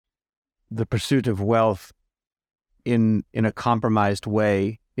the pursuit of wealth in a compromised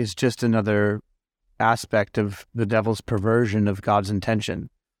way is just another aspect of the devil's perversion of God's intention.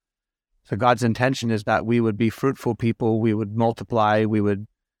 So God's intention is that we would be fruitful people, we would multiply, we would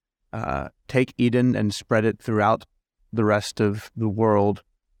take Eden and spread it throughout the rest of the world.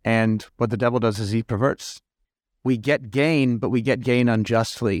 And what the devil does is he perverts. We get gain, but we get gain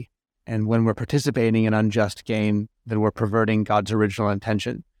unjustly. And when we're participating in unjust gain, then we're perverting God's original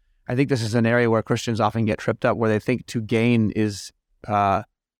intention. I think this is an area where Christians often get tripped up, where they think to gain is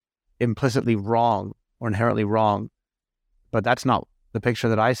implicitly wrong or inherently wrong. But that's not the picture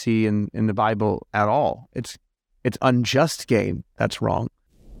that I see in the Bible at all. It's unjust gain that's wrong.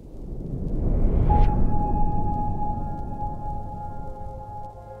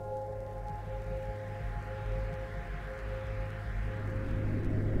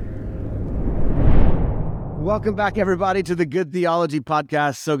 Welcome back, everybody, to the Good Theology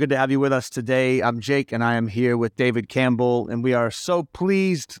Podcast. So good to have you with us today. I'm Jake, and I am here with David Campbell, and we are so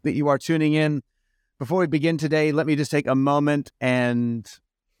pleased that you are tuning in. Before we begin today, let me just take a moment and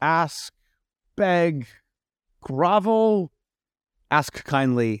ask, beg, grovel, ask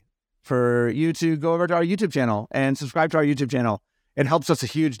kindly for you to go over to our YouTube channel and subscribe to our YouTube channel. It helps us a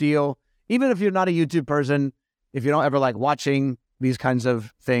huge deal. Even if you're not a YouTube person, if you don't ever like watching these kinds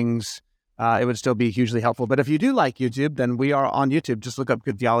of things, it would still be hugely helpful. But if you do like YouTube, then we are on YouTube. Just look up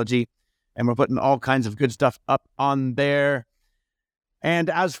Good Theology, and we're putting all kinds of good stuff up on there. And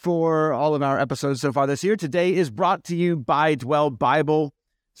as for all of our episodes so far this year, today is brought to you by Dwell Bible.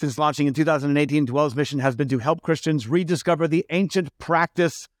 Since launching in 2018, Dwell's mission has been to help Christians rediscover the ancient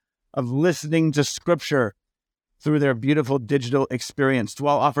practice of listening to Scripture through their beautiful digital experience.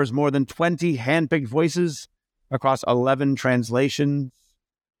 Dwell offers more than 20 handpicked voices across 11 translations.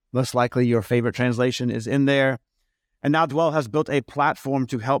 Most likely your favorite translation is in there. And now Dwell has built a platform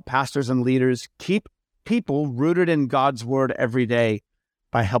to help pastors and leaders keep people rooted in God's word every day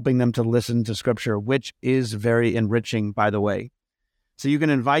by helping them to listen to Scripture, which is very enriching, by the way. So you can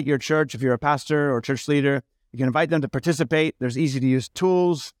invite your church, if you're a pastor or church leader, you can invite them to participate. There's easy-to-use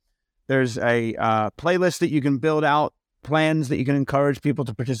tools. There's a playlist that you can build out, plans that you can encourage people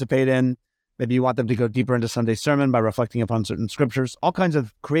to participate in. Maybe you want them to go deeper into Sunday's sermon by reflecting upon certain scriptures, all kinds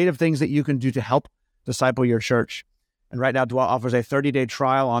of creative things that you can do to help disciple your church. And right now, Dwell offers a 30-day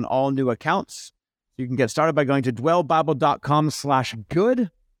trial on all new accounts. You can get started by going to dwellbible.com/good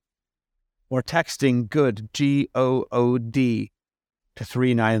or texting GOOD, GOOD, to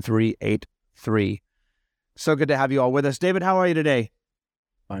 39383. So good to have you all with us. David, how are you today?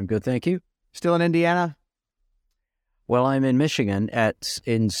 I'm good, thank you. Still in Indiana? Well, I'm in Michigan,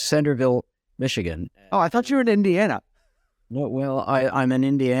 in Centerville, Michigan. Oh, I thought you were in Indiana. No, well, I'm in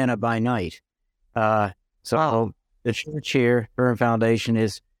Indiana by night. The church here, Burn Foundation,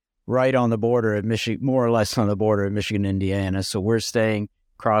 is right on the border of Michigan, more or less on the border of Michigan, Indiana. So we're staying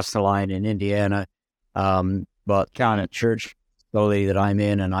across the line in Indiana. But the church facility that I'm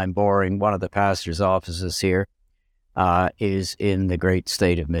in, and I'm borrowing one of the pastor's offices here, is in the great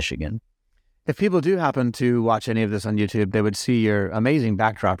state of Michigan. If people do happen to watch any of this on YouTube, they would see your amazing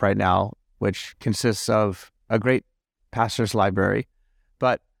backdrop right now, which consists of a great pastor's library,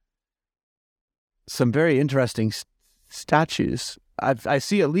 but some very interesting statues. I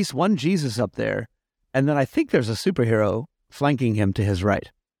see at least one Jesus up there, and then I think there's a superhero flanking him to his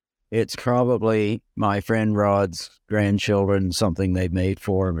right. It's probably my friend Rod's grandchildren, something they've made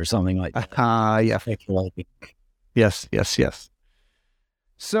for him or something like that. Yeah. Yes.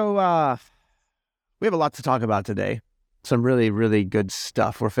 So we have a lot to talk about today. Some really, really good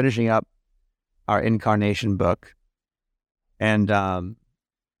stuff. We're finishing up our Incarnation book. And,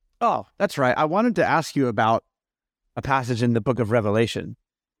 that's right. I wanted to ask you about a passage in the book of Revelation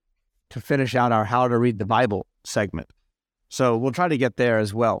to finish out our How to Read the Bible segment. So we'll try to get there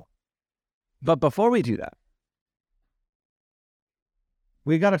as well. But before we do that,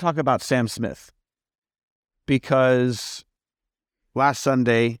 we got to talk about Sam Smith. Because last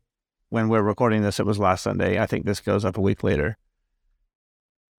Sunday, when we're recording this, it was last Sunday. I think this goes up a week later.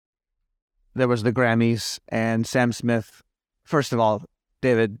 There was the Grammys, and Sam Smith. First of all,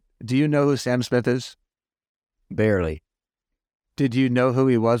 David, do you know who Sam Smith is? Barely. Did you know who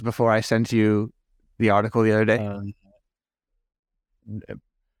he was before I sent you the article the other day?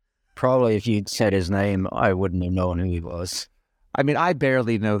 Probably if you'd said his name, I wouldn't have known who he was. I mean, I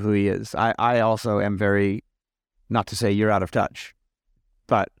barely know who he is. I also am very, not to say you're out of touch,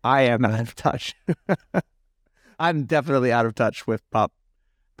 but I am out of touch. I'm definitely out of touch with pop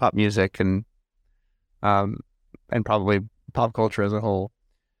music and probably pop culture as a whole.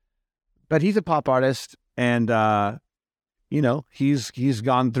 But he's a pop artist, and he's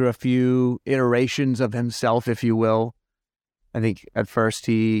gone through a few iterations of himself, if you will. I think at first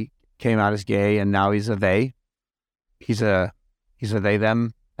he came out as gay, and now he's a they. He's a they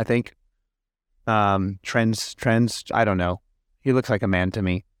them, I think. Trends. I don't know. He looks like a man to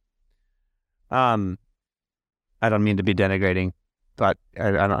me. I don't mean to be denigrating, but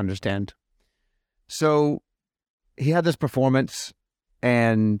I don't understand. So he had this performance,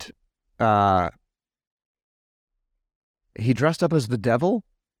 and he dressed up as the devil,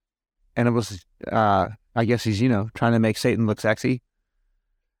 and it was, I guess he's, trying to make Satan look sexy,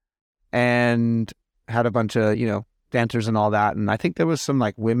 and had a bunch of, dancers and all that. And I think there was some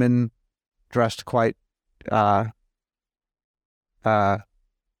like women dressed quite, what's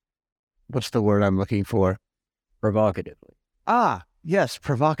the word I'm looking for? Provocatively. Ah, yes,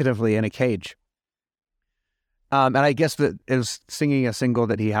 provocatively in a cage. And I guess that it was singing a single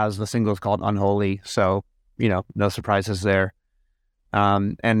that he has. The single is called Unholy. So, no surprises there.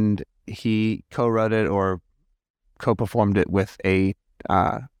 And he co-wrote it or co-performed it with a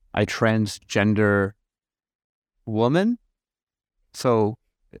transgender woman. So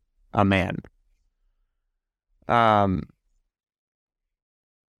a man. And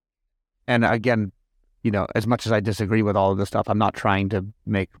again, as much as I disagree with all of this stuff, I'm not trying to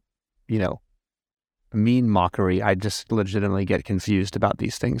make, mean mockery. I just legitimately get confused about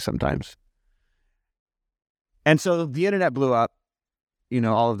these things sometimes. And so the internet blew up.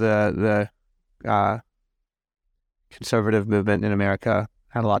 All of the conservative movement in America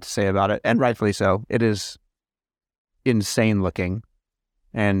had a lot to say about it, and rightfully so. It is insane looking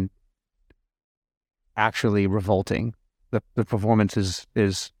and actually revolting. The performance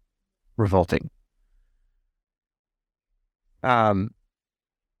is revolting. And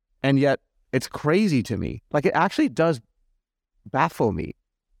yet it's crazy to me. Like, it actually does baffle me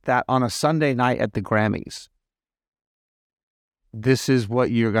that on a Sunday night at the Grammys, this is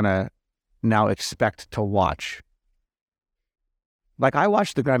what you're going to now expect to watch. Like, I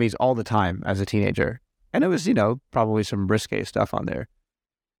watched the Grammys all the time as a teenager, and it was, probably some risque stuff on there.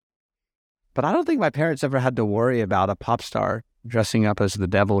 But I don't think my parents ever had to worry about a pop star dressing up as the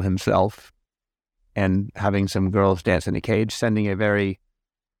devil himself and having some girls dance in a cage, sending a very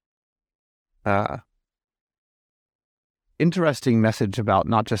interesting message about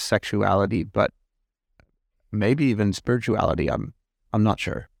not just sexuality, but maybe even spirituality. I'm not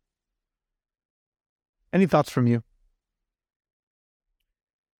sure. Any thoughts from you?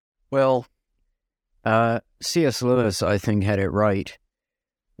 Well, C.S. Lewis, I think, had it right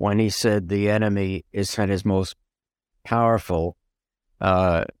when he said the enemy is at his most powerful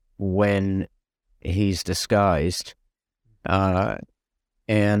when he's disguised. And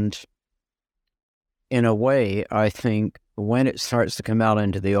in a way, I think when it starts to come out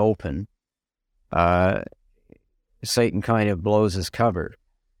into the open, Satan kind of blows his cover.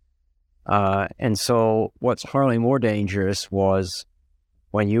 And so what's hardly more dangerous was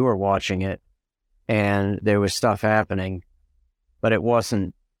when you were watching it and there was stuff happening, but it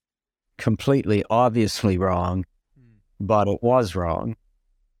wasn't completely obviously wrong, but it was wrong.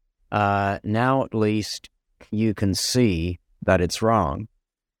 Now at least you can see that it's wrong.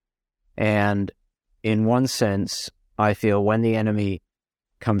 And in one sense, I feel when the enemy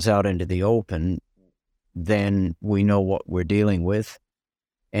comes out into the open, then we know what we're dealing with.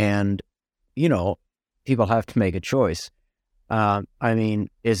 And, people have to make a choice.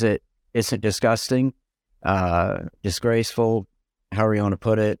 Is it disgusting, disgraceful, however you want to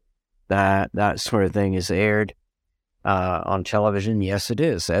put it, that sort of thing is aired on television? Yes, it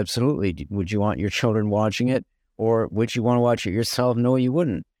is. Absolutely. Would you want your children watching it, or would you want to watch it yourself? No, you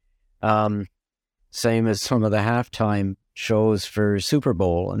wouldn't. Same as some of the halftime shows for Super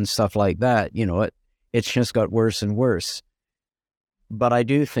Bowl and stuff like that. It's just got worse and worse. But I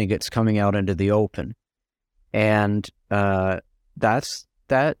do think it's coming out into the open. And that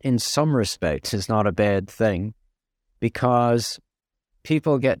in some respects is not a bad thing, because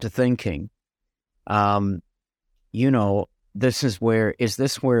people get to thinking, is this where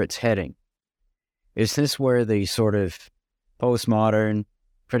it's heading? Is this where the sort of postmodern,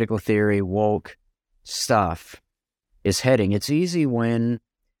 critical theory, woke stuff is heading? It's easy when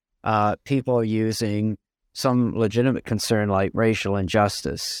people are using some legitimate concern like racial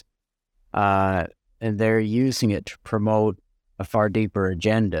injustice, and they're using it to promote a far deeper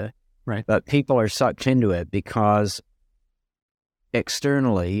agenda. Right. But people are sucked into it because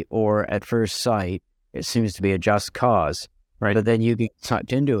externally or at first sight, it seems to be a just cause. Right. But then you get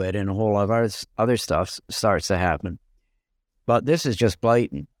sucked into it and a whole lot of other stuff starts to happen. But this is just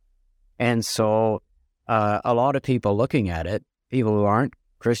blatant. And so a lot of people looking at it, people who aren't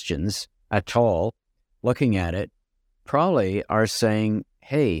Christians at all, looking at it, probably are saying,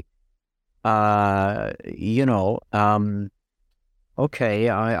 hey, you know, okay,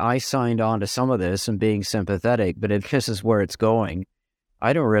 I signed on to some of this and being sympathetic, but if this is where it's going,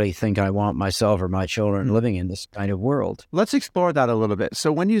 I don't really think I want myself or my children living in this kind of world. Let's explore that a little bit.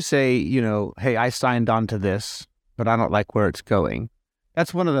 So when you say, you know, hey, I signed on to this, but I don't like where it's going,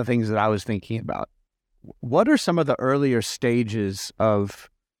 that's one of the things that I was thinking about. What are some of the earlier stages of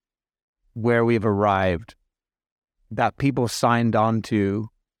where we've arrived that people signed on to,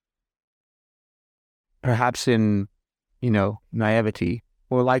 perhaps in, you know, naivety,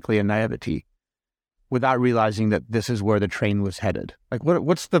 or likely in naivety, without realizing that this is where the train was headed? Like,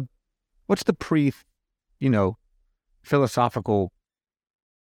 what's the pre, you know, philosophical?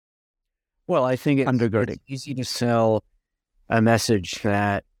 Well, I think undergirding. It's easy to sell a message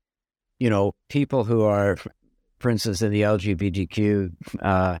that, you know, people who are, for instance, in the LGBTQ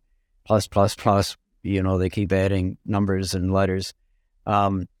plus, you know, they keep adding numbers and letters.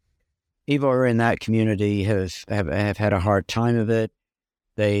 People who are in that community have had a hard time of it.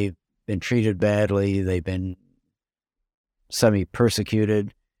 They've been treated badly. They've been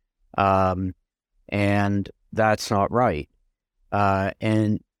semi-persecuted, and that's not right.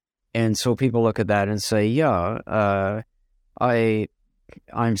 And so people look at that and say, yeah,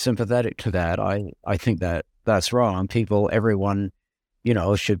 I'm sympathetic to that. I think that that's wrong. Everyone, you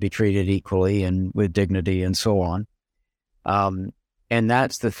know, should be treated equally and with dignity and so on. And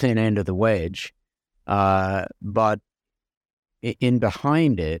that's the thin end of the wedge. But in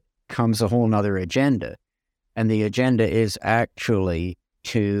behind it comes a whole nother agenda. And the agenda is actually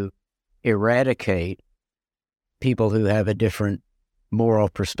to eradicate people who have a different moral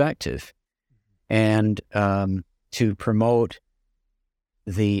perspective, and to promote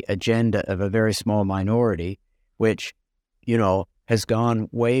the agenda of a very small minority, which, you know, has gone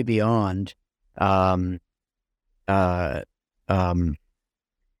way beyond,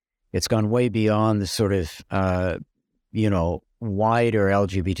 it's gone way beyond the sort of, you know, wider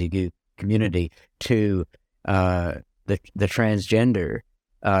LGBTQ community to the transgender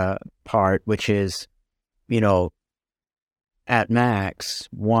part, which is, you know, at max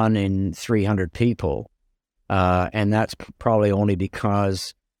 1 in 300 people. And that's probably only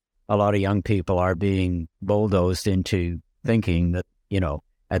because a lot of young people are being bulldozed into thinking that, you know,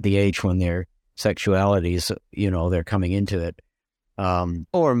 at the age when their sexuality is, you know, they're coming into it.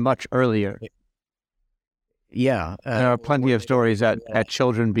 Or much earlier. Yeah. There are plenty of stories at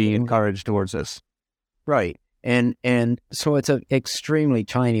children being encouraged towards this. Right. And so it's an extremely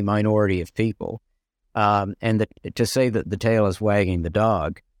tiny minority of people. And to say that the tail is wagging the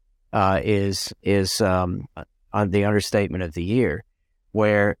dog is on the understatement of the year,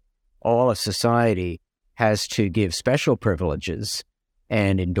 where all of society has to give special privileges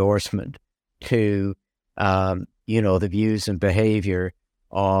and endorsement to, you know, the views and behavior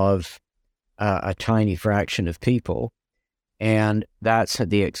of a tiny fraction of people, and that's at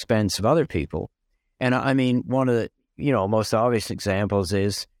the expense of other people. And I mean, one of the, you know, most obvious examples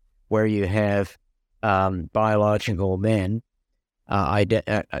is where you have biological men,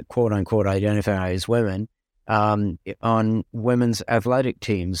 quote unquote, identify as women, on women's athletic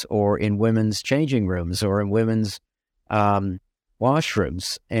teams, or in women's changing rooms, or in women's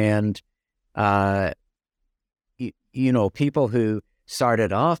washrooms. And, you know, people who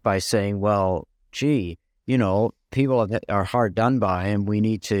started off by saying, well, gee, you know, people are hard done by and we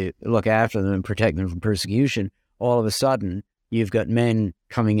need to look after them and protect them from persecution. All of a sudden, you've got men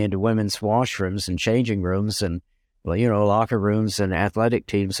coming into women's washrooms and changing rooms and, well, you know, locker rooms and athletic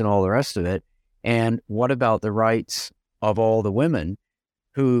teams and all the rest of it. And what about the rights of all the women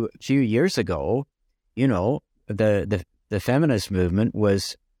who a few years ago, you know, the feminist movement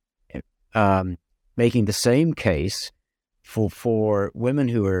was making the same case for women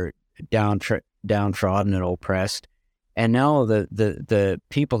who are downtrodden and oppressed. And now the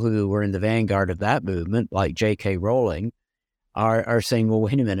people who were in the vanguard of that movement, like J.K. Rowling, are saying, well,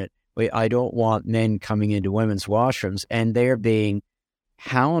 wait a minute, I don't want men coming into women's washrooms, and they're being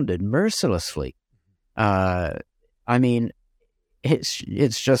hounded mercilessly. I mean, it's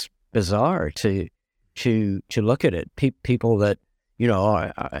just bizarre to look at it. People that, you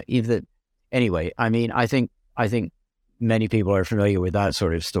know, anyway. I mean, I think many people are familiar with that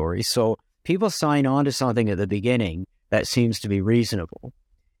sort of story. So people sign on to something at the beginning that seems to be reasonable.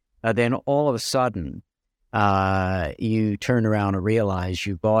 Then all of a sudden, you turn around and realize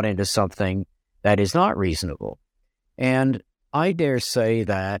you bought into something that is not reasonable. And I dare say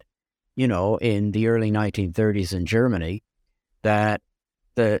that, you know, in the early 1930s in Germany, that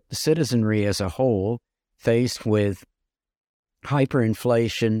the citizenry as a whole, faced with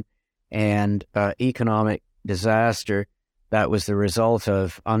hyperinflation and economic disaster that was the result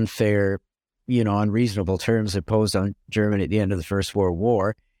of unfair, unreasonable terms imposed on Germany at the end of the First World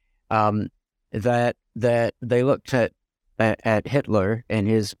War, that they looked at Hitler and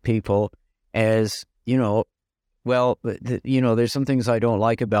his people as, there's some things I don't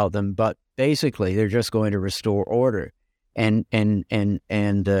like about them, but basically they're just going to restore order and bring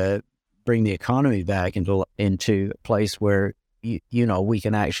the economy back into a place where we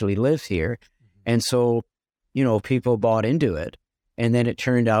can actually live here. And so, people bought into it, and then it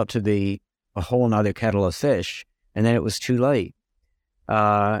turned out to be a whole nother kettle of fish, and then it was too late.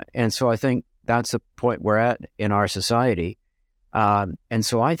 And so I think that's the point we're at in our society. And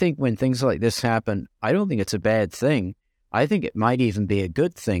so I think when things like this happen, I don't think it's a bad thing. I think it might even be a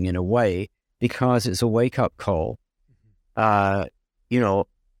good thing in a way, because it's a wake-up call.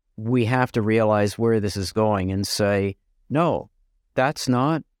 We have to realize where this is going and say, no, that's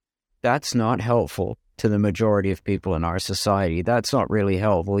not helpful to the majority of people in our society. That's not really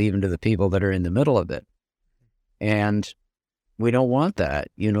helpful even to the people that are in the middle of it. And we don't want that,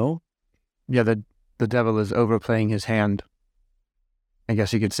 Yeah, the devil is overplaying his hand, I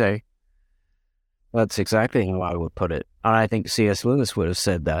guess you could say. That's exactly how I would put it. And I think C.S. Lewis would have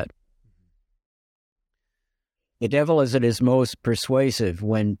said that. The devil is at his most persuasive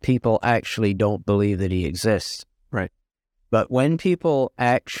when people actually don't believe that he exists. Right. But when people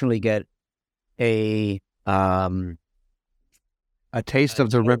actually get a taste of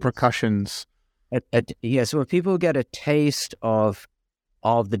the repercussions. So when people get a taste of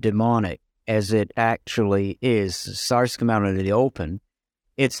the demonic as it actually is, starts to come out into the open,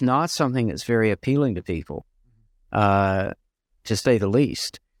 it's not something that's very appealing to people, to say the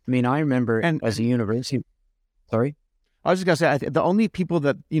least. I mean, I remember as a university... Sorry? I was just going to say, the only people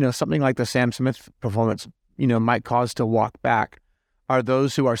that, something like the Sam Smith performance, might cause to walk back are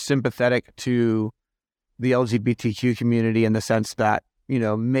those who are sympathetic to the LGBTQ community in the sense that,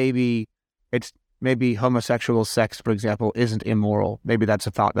 maybe homosexual sex, for example, isn't immoral. Maybe that's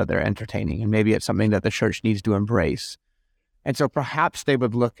a thought that they're entertaining, and maybe it's something that the church needs to embrace. And so perhaps they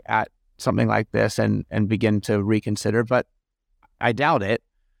would look at something like this and begin to reconsider, but I doubt it.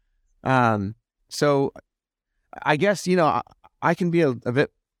 So I guess, I can be a bit,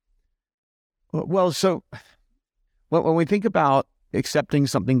 well, so when we think about accepting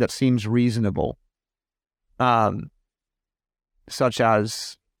something that seems reasonable, such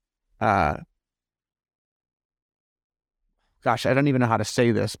as, gosh, I don't even know how to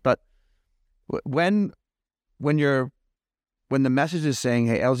say this, but when the message is saying,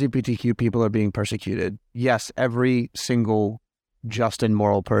 hey, LGBTQ people are being persecuted, yes, every single just and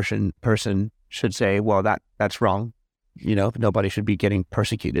moral person should say, well, that's wrong. Nobody should be getting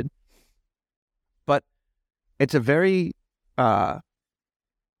persecuted. But it's a very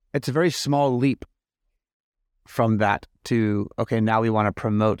small leap from that to, okay, now we want to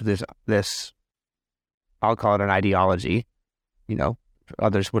promote this, I'll call it an ideology.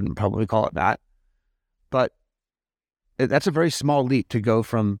 Others wouldn't probably call it that. But that's a very small leap to go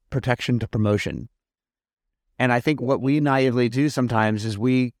from protection to promotion. And I think what we naively do sometimes is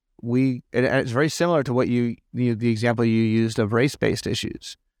and it's very similar to what the example you used of race-based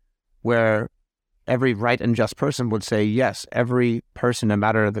issues, where every right and just person would say, yes, every person, no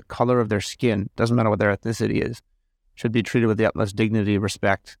matter the color of their skin, doesn't matter what their ethnicity is, should be treated with the utmost dignity,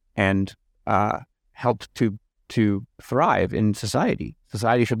 respect, and helped to thrive in society.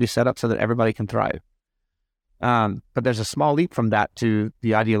 Society should be set up so that everybody can thrive. But there's a small leap from that to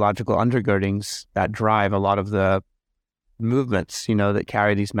the ideological undergirdings that drive a lot of the movements, that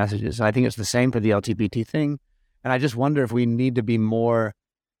carry these messages. And I think it's the same for the LGBT thing. And I just wonder if we need to be more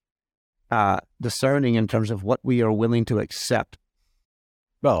discerning in terms of what we are willing to accept.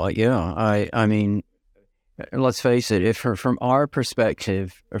 Well, yeah, I mean, let's face it, if from our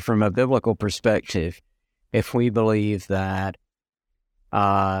perspective, or from a biblical perspective, if we believe that,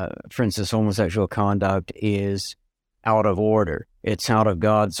 for instance, homosexual conduct is out of order, it's out of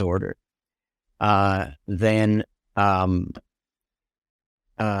God's order, then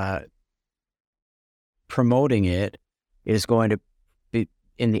promoting it is going to be,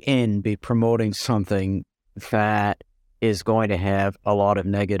 in the end, be promoting something that is going to have a lot of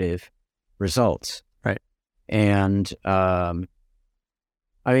negative results. Right. And, I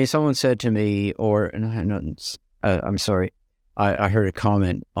mean, someone said to me, I'm sorry, I heard a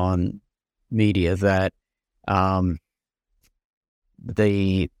comment on media that,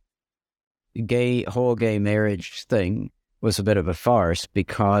 the whole gay marriage thing was a bit of a farce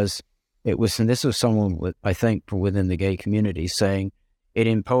because it was, and this was someone I think within the gay community saying it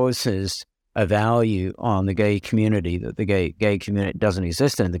imposes a value on the gay community that the gay community doesn't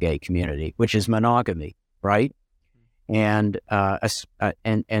exist in the gay community, which is monogamy. right? And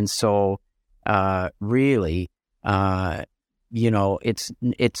so really,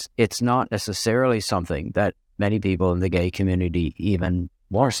 it's not necessarily something that many people in the gay community even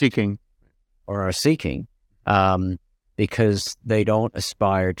Are seeking. or are seeking, because they don't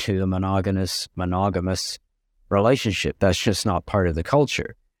aspire to a monogamous relationship. That's just not part of the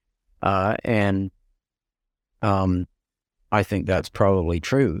culture. And I think that's probably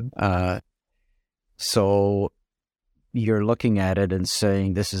true. So you're looking at it and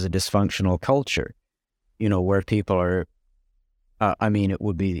saying this is a dysfunctional culture, where people are, it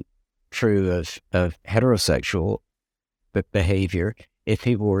would be true of heterosexual behavior. If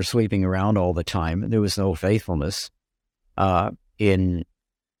people were sleeping around all the time and there was no faithfulness within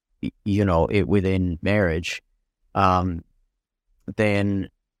marriage, then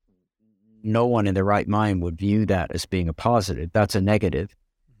no one in their right mind would view that as being a positive. That's a negative.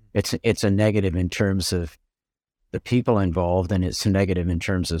 It's a negative in terms of the people involved, and it's a negative in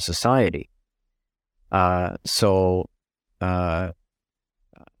terms of society. So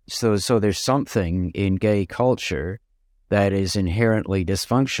there's something in gay culture that is inherently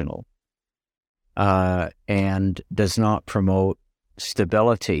dysfunctional, and does not promote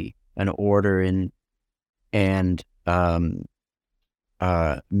stability and order and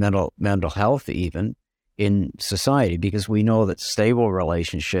mental health even in society, because we know that stable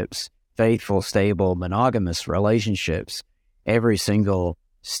relationships, faithful, stable, monogamous relationships, every single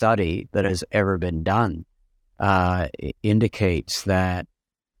study that has ever been done indicates that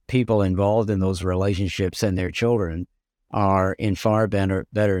people involved in those relationships and their children are in far better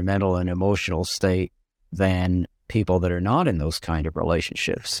mental and emotional state than people that are not in those kind of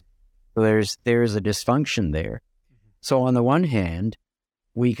relationships. So there's a dysfunction there. So on the one hand,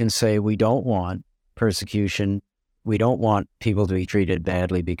 we can say we don't want persecution. We don't want people to be treated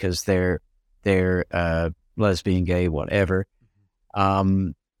badly because they're lesbian, gay, whatever.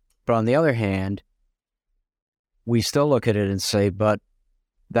 But on the other hand, we still look at it and say, but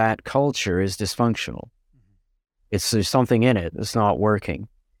that culture is dysfunctional. There's something in it that's not working.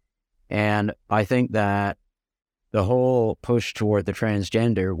 And I think that the whole push toward the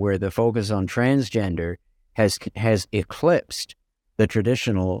transgender, where the focus on transgender has eclipsed the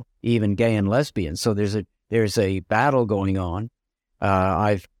traditional, even gay and lesbian. So there's a battle going on.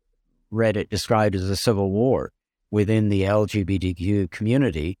 I've read it described as a civil war within the LGBTQ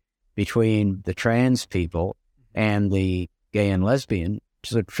community between the trans people and the gay and lesbian,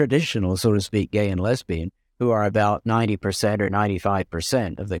 so traditional, so to speak, gay and lesbian, who are about 90% or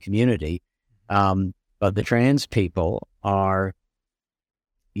 95% of the community. But the trans people are,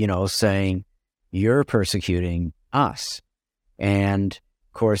 saying, you're persecuting us. And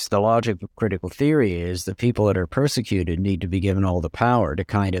of course, the logic of critical theory is the people that are persecuted need to be given all the power to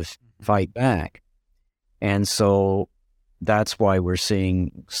kind of fight back. And so that's why we're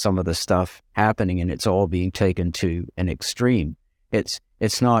seeing some of the stuff happening, and it's all being taken to an extreme.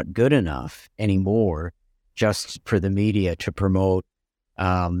 It's not good enough anymore just for the media to promote,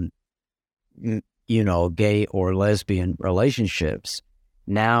 gay or lesbian relationships.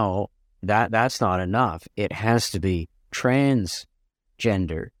 Now that's not enough. It has to be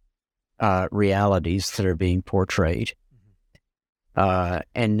transgender realities that are being portrayed.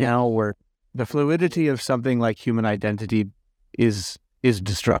 And now the fluidity of something like human identity is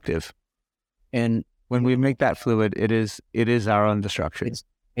destructive. And when we make that fluid, it is our own destruction.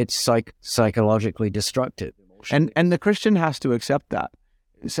 It's psychologically destructive. And the Christian has to accept that.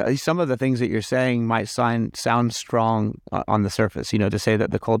 So some of the things that you're saying might sound strong on the surface, to say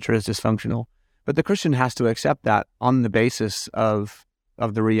that the culture is dysfunctional. But the Christian has to accept that on the basis of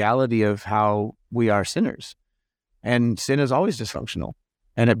the reality of how we are sinners. And sin is always dysfunctional,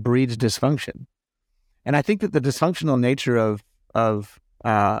 and it breeds dysfunction. And I think that the dysfunctional nature of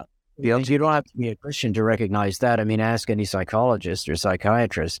the LGBT... You don't have to be a Christian to recognize that. Ask any psychologist or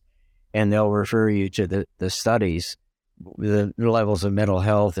psychiatrist, and they'll refer you to the studies, the levels of mental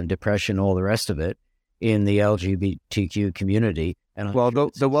health and depression, all the rest of it, in the LGBTQ community. And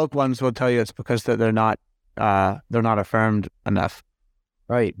the woke ones will tell you it's because that they're not affirmed enough,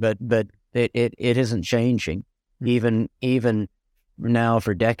 right? But it isn't changing. Even now,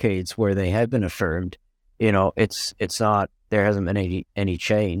 for decades where they have been affirmed, it's not. There hasn't been any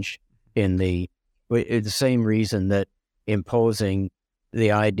change in the same reason that imposing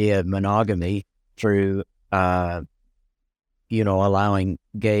the idea of monogamy through allowing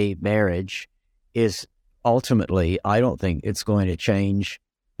gay marriage is ultimately, I don't think it's going to change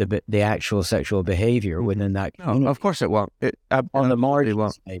the actual sexual behavior within that community. No, of course it won't. On the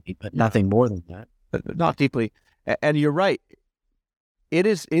margins, maybe, but nothing more than that. But not deeply. And you're right. It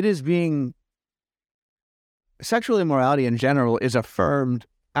is being sexual immorality in general is affirmed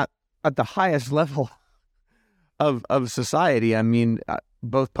at the highest level of society. I mean,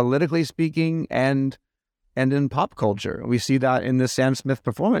 both politically speaking and in pop culture. We see that in the Sam Smith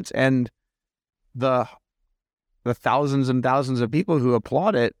performance, and the thousands and thousands of people who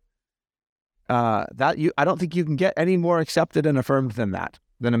applaud it. I don't think you can get any more accepted and affirmed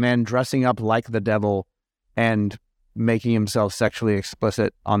than a man dressing up like the devil and making himself sexually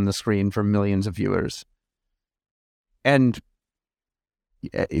explicit on the screen for millions of viewers. And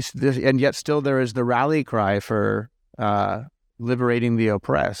yet still there is the rally cry for liberating the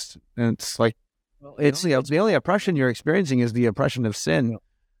oppressed. And it's like, it's the only oppression you're experiencing is the oppression of sin.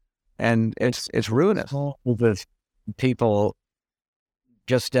 And it's ruinous. With people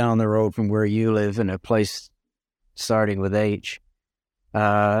just down the road from where you live in a place starting with H,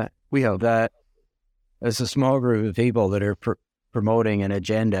 we hope that there's a small group of people that are promoting an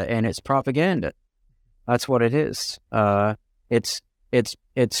agenda, and it's propaganda. That's what it is.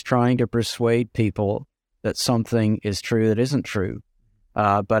 It's trying to persuade people that something is true that isn't true.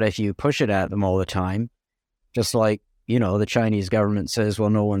 But if you push it at them all the time, just like, the Chinese government says, well,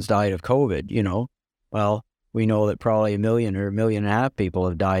 no one's died of COVID, well, we know that probably 1 million or 1.5 million people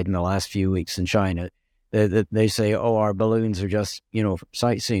have died in the last few weeks in China. They say, oh, our balloons are just,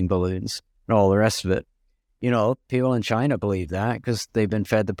 sightseeing balloons and all the rest of it. People in China believe that because they've been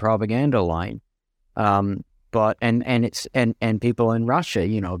fed the propaganda line. But people in Russia,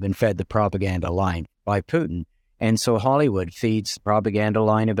 have been fed the propaganda line by Putin. And so Hollywood feeds the propaganda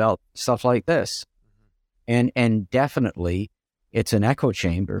line about stuff like this. And definitely it's an echo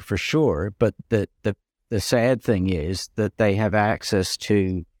chamber for sure. But the sad thing is that they have access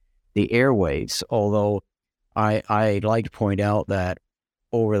to the airwaves, although I'd like to point out that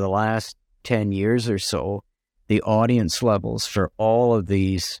over the last 10 years or so, the audience levels for all of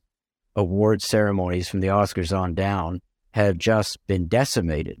these award ceremonies from the Oscars on down have just been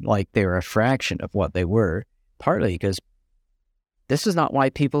decimated, like they're a fraction of what they were, partly because this is not why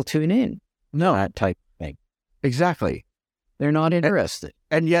people tune in. No. That type of thing. Exactly. They're not interested.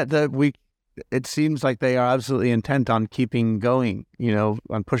 And yet it seems like they are absolutely intent on keeping going,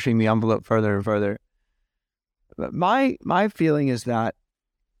 on pushing the envelope further and further. But my feeling is that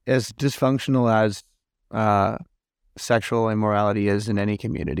as dysfunctional as sexual immorality is in any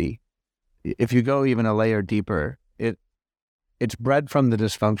community, if you go even a layer deeper, it's bred from the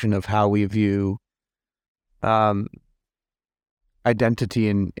dysfunction of how we view identity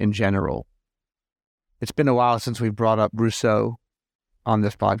in general. It's been a while since we've brought up Rousseau on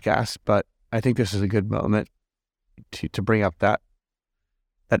this podcast, but I think this is a good moment to bring up that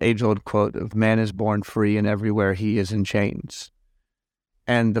age-old quote of "Man is born free, and everywhere he is in chains."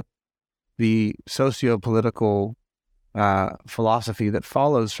 And the socio-political philosophy that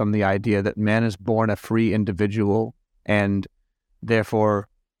follows from the idea that man is born a free individual, and therefore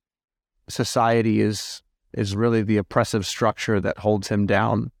society is really the oppressive structure that holds him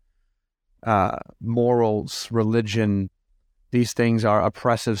down. Morals, religion, these things are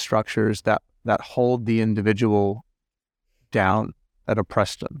oppressive structures that hold the individual down, that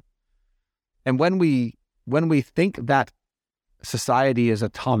oppress them. And when we think that society is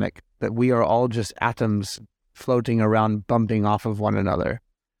atomic, that we are all just atoms floating around, bumping off of one another,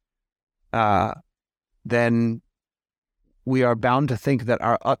 then we are bound to think that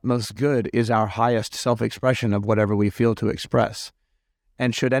our utmost good is our highest self-expression of whatever we feel to express.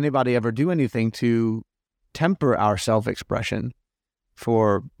 And should anybody ever do anything to temper our self-expression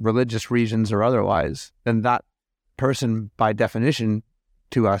for religious reasons or otherwise, then that person, by definition,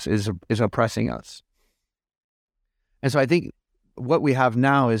 to us is oppressing us. And so I think what we have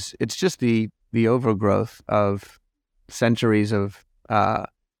now is it's just the overgrowth of centuries of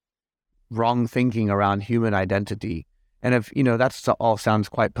wrong thinking around human identity. And if, that's all sounds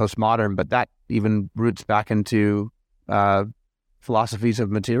quite postmodern, but that even roots back into philosophies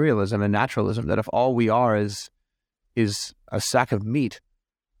of materialism and naturalism, that if all we are is a sack of meat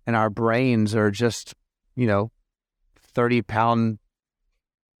and our brains are just, 30-pound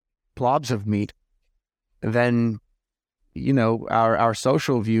blobs of meat, then, our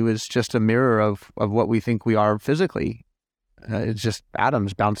social view is just a mirror of what we think we are physically. It's just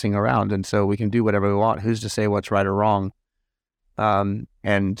atoms bouncing around. And so we can do whatever we want. Who's to say what's right or wrong?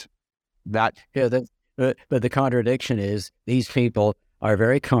 And that... Yeah, but the contradiction is these people are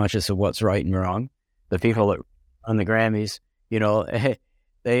very conscious of what's right and wrong. The people that on the Grammys,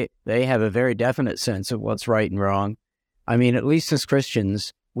 they have a very definite sense of what's right and wrong. I mean, at least as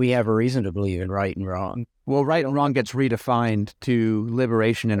Christians, we have a reason to believe in right and wrong. Well, right and wrong gets redefined to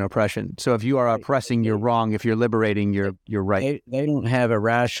liberation and oppression. So if you are oppressing, you're wrong. If you're liberating, you're right. They don't have a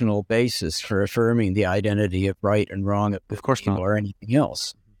rational basis for affirming the identity of right and wrong Of course not. or anything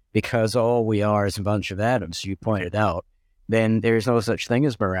else, because all we are is a bunch of atoms, you pointed out. Then there's no such thing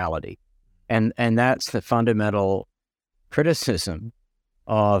as morality. And that's the fundamental criticism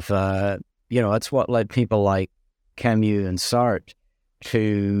of, it's what led people like Camus and Sartre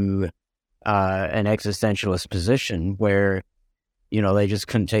to an existentialist position where, they just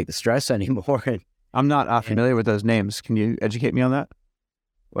couldn't take the stress anymore. I'm not familiar with those names. Can you educate me on that?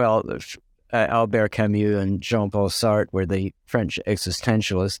 Well, Albert Camus and Jean-Paul Sartre were the French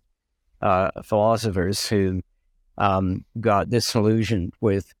existentialist philosophers who got disillusioned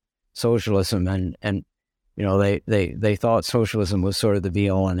with socialism, and they thought socialism was sort of the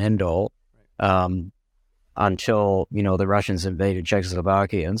be-all and end-all until the Russians invaded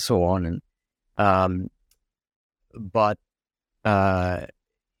Czechoslovakia and so on, but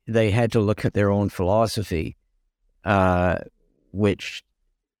they had to look at their own philosophy, which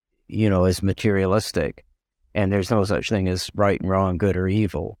is materialistic, and there's no such thing as right and wrong, good or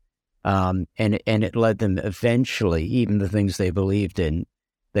evil, and it led them eventually, even the things they believed in,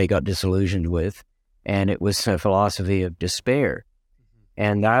 they got disillusioned with, and it was a philosophy of despair.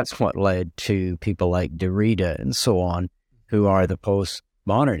 And that's what led to people like Derrida and so on, who are the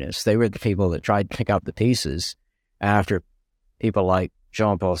postmodernists. They were the people that tried to pick up the pieces after people like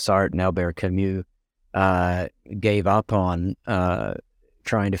Jean-Paul Sartre and Albert Camus gave up on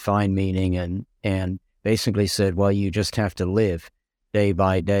trying to find meaning and basically said, well, you just have to live day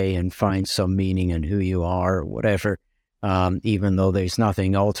by day and find some meaning in who you are or whatever, even though there's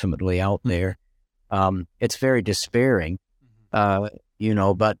nothing ultimately out there. It's very despairing, but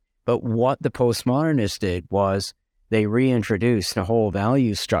what the postmodernists did was they reintroduced a whole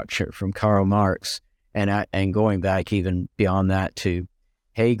value structure from Karl Marx and going back even beyond that to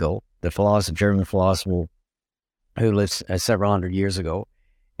Hegel, the German philosopher who lived several hundred years ago.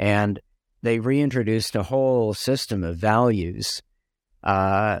 And they reintroduced a whole system of values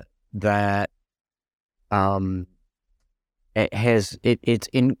that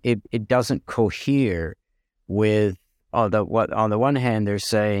it doesn't cohere with on the one hand they're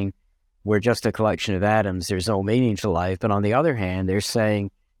saying we're just a collection of atoms, there's no meaning to life, but on the other hand they're saying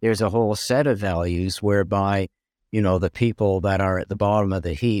there's a whole set of values whereby the people that are at the bottom of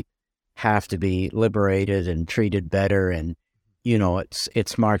the heap have to be liberated and treated better, and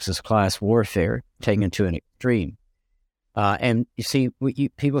it's Marxist class warfare taken to an extreme. And you see,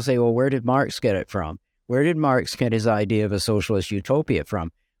 people say, well, where did Marx get it from? Where did Marx get his idea of a socialist utopia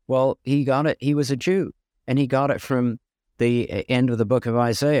from? Well, he got it. He was a Jew, and he got it from the end of the book of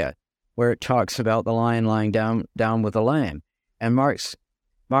Isaiah, where it talks about the lion lying down with the lamb. And Marx,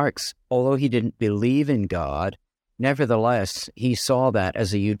 although he didn't believe in God, nevertheless, he saw that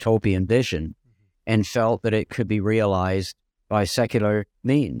as a utopian vision and felt that it could be realized by secular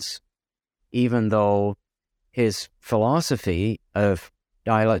means, even though his philosophy of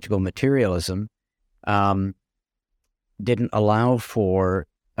dialectical materialism didn't allow for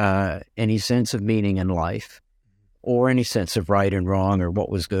any sense of meaning in life or any sense of right and wrong or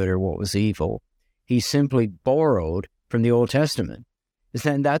what was good or what was evil. He simply borrowed from the Old Testament.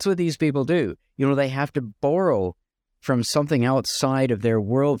 And that's what these people do. They have to borrow from something outside of their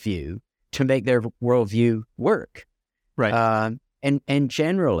worldview to make their worldview work. Right. And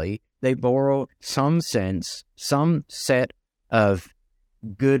generally, they borrow some set of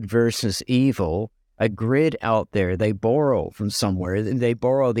good versus evil, a grid out there they borrow from somewhere. They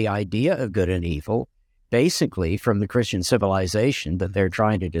borrow the idea of good and evil, basically from the Christian civilization that they're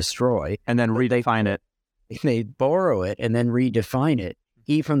trying to destroy. And then redefine it. They borrow it and then redefine it,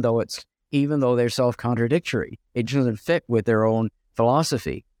 even though they're self-contradictory. It doesn't fit with their own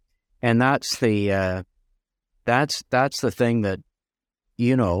philosophy. And that's the thing that,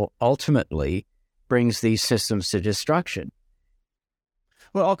 ultimately brings these systems to destruction.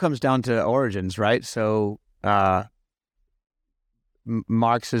 Well, it all comes down to origins, right? So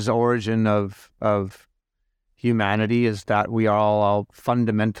Marx's origin of humanity is that we are all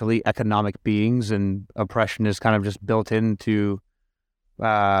fundamentally economic beings, and oppression is kind of just built into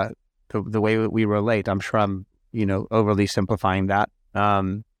the way that we relate. I'm sure I'm, overly simplifying that.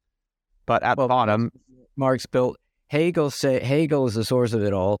 But at the bottom, Marx built Hegel is the source of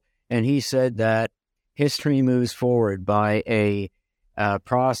it all, and he said that history moves forward by a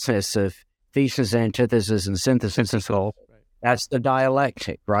process of thesis, antithesis, and synthesis. Right. That's the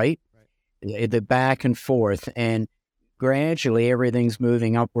dialectic, right? The back and forth, and gradually everything's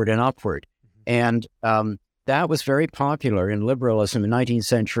moving upward and upward. And that was very popular in liberalism in 19th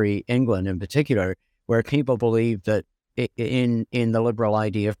century England in particular, where people believed that in the liberal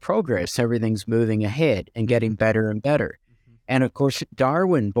idea of progress, everything's moving ahead and getting better and better. And of course,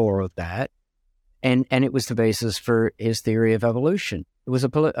 Darwin borrowed that, and it was the basis for his theory of evolution. It was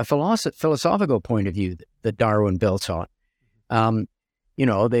a philosophical point of view that Darwin built on.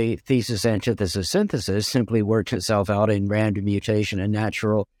 The thesis, antithesis, synthesis simply worked itself out in random mutation and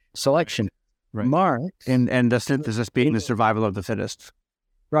natural selection. Right. Marx and the synthesis being the survival of the fittest.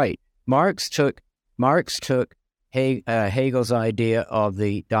 Right. Marx took Hegel's idea of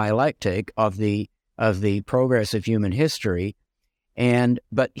the dialectic of the progress of human history,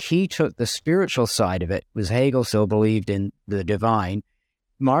 but he took the spiritual side of it. Was Hegel still believed in the divine?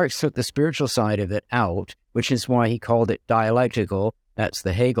 Marx took the spiritual side of it out, which is why he called it dialectical. That's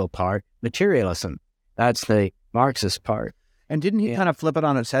the Hegel part. Materialism. That's the Marxist part. And didn't he kind of flip it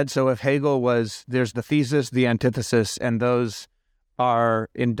on its head? So if Hegel there's the thesis, the antithesis, and those are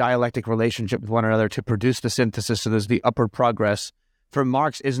in dialectic relationship with one another to produce the synthesis, so there's the upward progress. For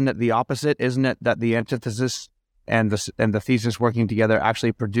Marx, isn't it the opposite? Isn't it that the antithesis and the thesis working together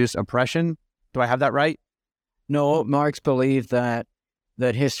actually produce oppression? Do I have that right? No, Marx believed that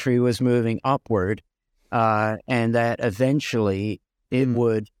history was moving upward, and that eventually it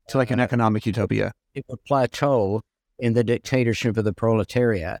would... To like an economic utopia. It would plateau in the dictatorship of the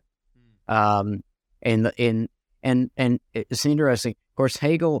proletariat. And it's interesting. Of course,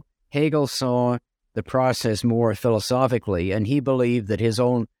 Hegel saw the process more philosophically, and he believed that his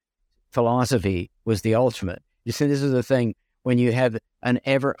own philosophy was the ultimate. You see, this is the thing, when you have an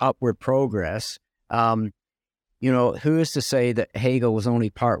ever upward progress, who is to say that Hegel was only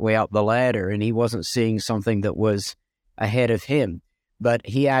partway up the ladder and he wasn't seeing something that was ahead of him? But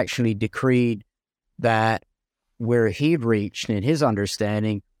he actually decreed that where he'd reached in his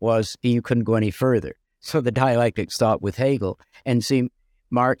understanding was you couldn't go any further. So the dialectic stopped with Hegel. And see,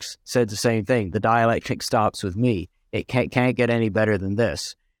 Marx said the same thing. The dialectic stops with me. It can't get any better than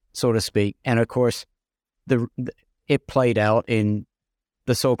this, so to speak. And of course, it played out in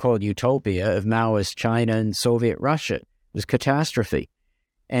the so-called utopia of Maoist China and Soviet Russia. It was catastrophe.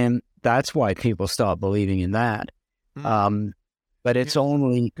 And that's why people stopped believing in that. But it's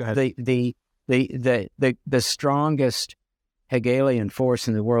only the strongest Hegelian force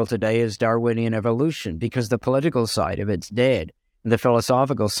in the world today is Darwinian evolution, because the political side of it's dead, and the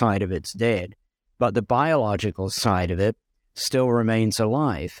philosophical side of it's dead, but the biological side of it still remains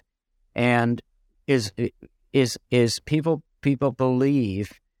alive, and is people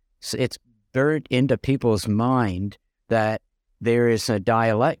believe, it's buried into people's mind that there is a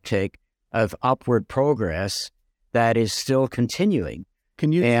dialectic of upward progress that is still continuing.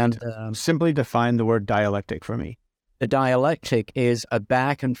 Can you simply define the word dialectic for me? The dialectic is a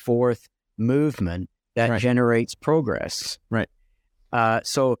back and forth movement that generates progress. Right.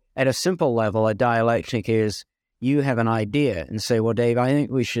 So at a simple level, a dialectic is you have an idea and say, well, Dave, I think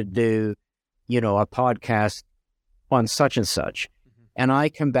we should do, a podcast on such and such. And I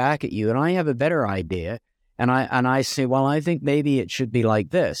come back at you and I have a better idea. And I say, well, I think maybe it should be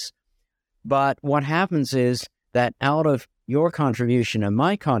like this. But what happens is that out of your contribution and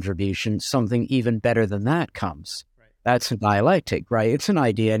my contribution, something even better than that comes. Right. That's a dialectic, right? It's an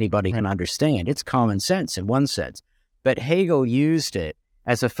idea anybody can understand. It's common sense in one sense. But Hegel used it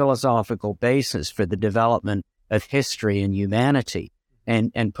as a philosophical basis for the development of history and humanity,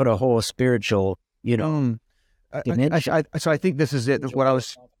 and put a whole spiritual, So I think this is it. What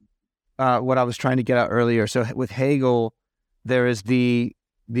I was trying to get at earlier. So with Hegel, there is the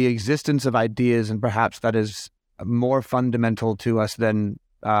existence of ideas, and perhaps that is more fundamental to us than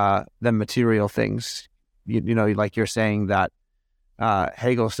material things. Like you're saying that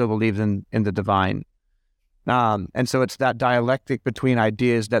Hegel still believes in the divine. And so it's that dialectic between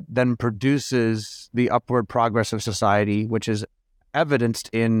ideas that then produces the upward progress of society, which is evidenced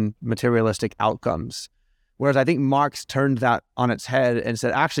in materialistic outcomes. Whereas I think Marx turned that on its head and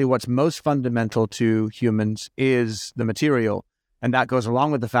said, actually, what's most fundamental to humans is the material. And that goes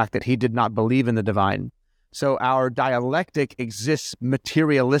along with the fact that he did not believe in the divine. So our dialectic exists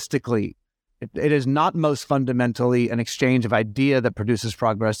materialistically. It is not most fundamentally an exchange of idea that produces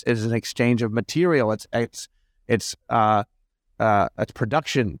progress. It is an exchange of material. It's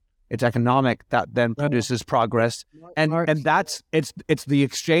production. It's economic that then produces progress, and that's it's the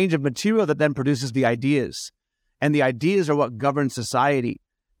exchange of material that then produces the ideas, and the ideas are what govern society,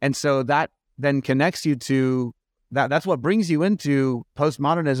 and so that then connects you to that. That's what brings you into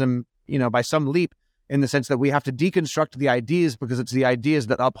postmodernism, by some leap, in the sense that we have to deconstruct the ideas because it's the ideas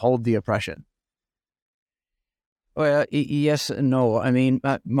that uphold the oppression. Well, yes and no. I mean,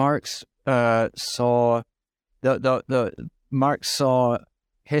 Marx saw the Marx saw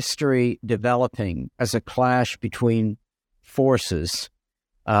history developing as a clash between forces.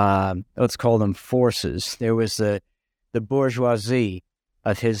 Let's call them forces. There was the bourgeoisie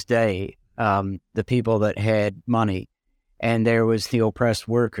of his day, the people that had money, and there was the oppressed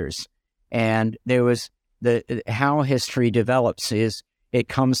workers. And there was how history develops is it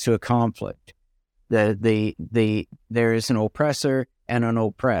comes to a conflict. There is an oppressor and an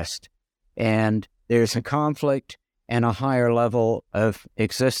oppressed, and there's a conflict, and a higher level of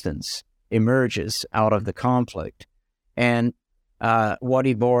existence emerges out of the conflict. And what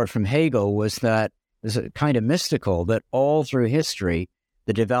he borrowed from Hegel was that it's kind of mystical that all through history,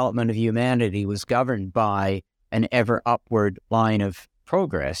 the development of humanity was governed by an ever upward line of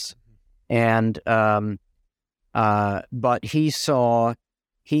progress. And but he saw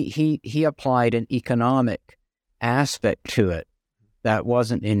he applied an economic aspect to it that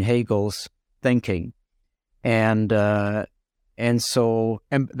wasn't in Hegel's thinking, and so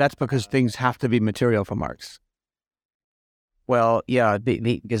that's because things have to be material for Marx. Well, yeah,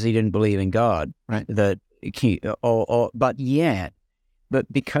 because he didn't believe in God, right? But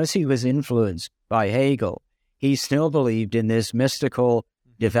because he was influenced by Hegel, he still believed in this mystical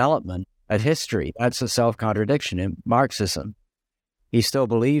development of history. That's a self-contradiction in Marxism. He still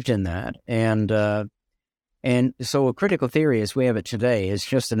believed in that, and so a critical theory as we have it today is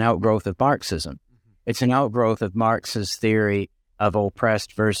just an outgrowth of Marxism. It's an outgrowth of Marx's theory of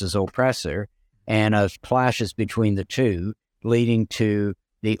oppressed versus oppressor, and of clashes between the two, leading to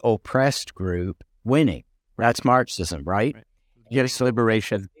the oppressed group winning. That's Marxism, right? Getting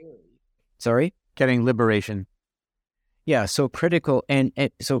liberation. Sorry? Getting liberation. Yeah, so critical,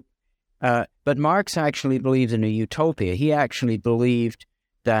 but Marx actually believed in a utopia. He actually believed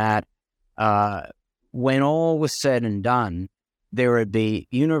that when all was said and done, there would be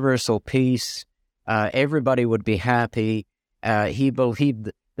universal peace, everybody would be happy. He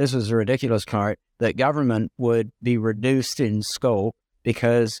believed, this was a ridiculous part, that government would be reduced in scope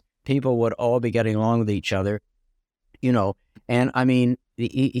because people would all be getting along with each other, and I mean,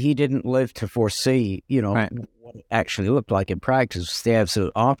 he didn't live to foresee, right, what it actually looked like in practice. It's the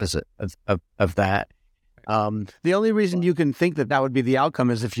absolute opposite of that. The only reason you can think that would be the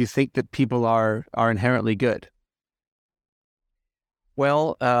outcome is if you think that people are inherently good.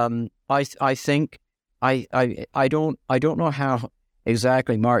 Well, I think I don't know how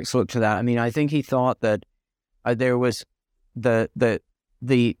exactly Marx looked to that. I mean, I think he thought that there was the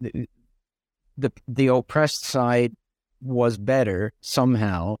oppressed side was better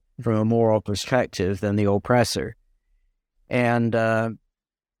somehow from a moral perspective than the oppressor, and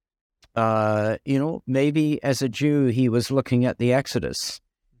maybe as a Jew he was looking at the Exodus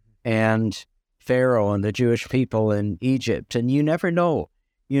and Pharaoh and the Jewish people in Egypt, and you never know,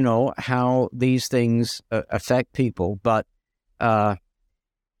 how these things affect people, but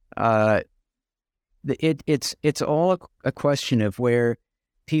it's all a question of where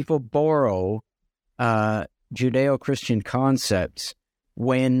people borrow Judeo-Christian concepts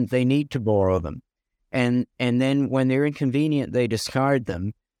when they need to borrow them, and then when they're inconvenient, they discard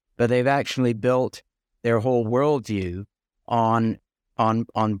them. But they've actually built their whole worldview on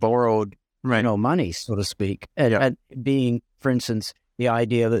borrowed, money, so to speak. At being, for instance, the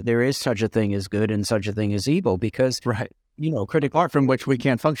idea that there is such a thing as good and such a thing as evil, because apart from which we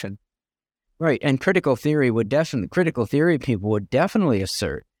can't function. Right, and critical theory people would definitely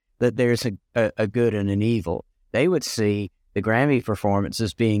assert that there's a good and an evil. They would see the Grammy performance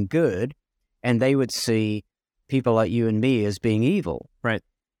as being good, and they would see people like you and me as being evil. Right.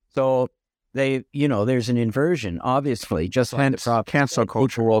 So there's an inversion, obviously, just like the cancel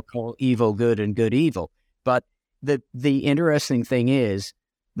culture will call evil good and good evil. But the interesting thing is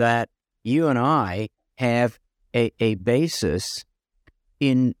that you and I have a basis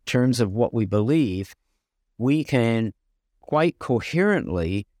in terms of what we believe. We can quite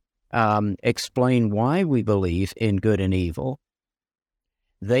coherently explain why we believe in good and evil.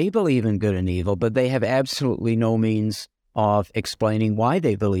 They believe in good and evil, but they have absolutely no means of explaining why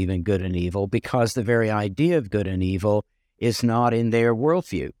they believe in good and evil, because the very idea of good and evil is not in their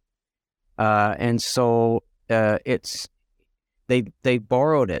worldview. And so they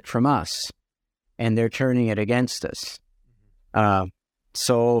borrowed it from us, and they're turning it against us.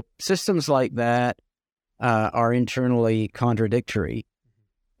 So systems like that are internally contradictory,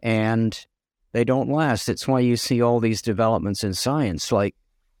 and they don't last. It's why you see all these developments in science, like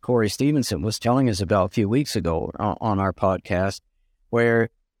Corey Stevenson was telling us about a few weeks ago on our podcast, where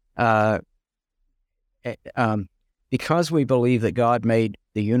because we believe that God made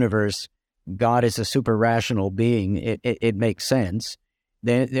the universe, God is a super rational being, it makes sense.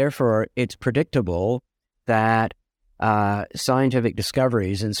 Therefore, it's predictable that scientific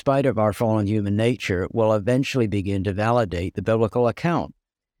discoveries, in spite of our fallen human nature, will eventually begin to validate the biblical account.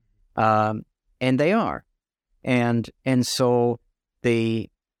 And they are. And so the,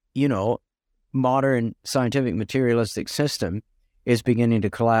 modern scientific materialistic system is beginning to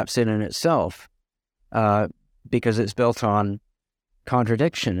collapse in itself because it's built on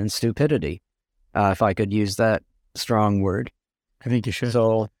contradiction and stupidity, if I could use that strong word. I think you should.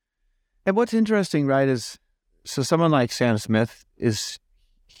 So, and what's interesting, right, is so someone like Sam Smith is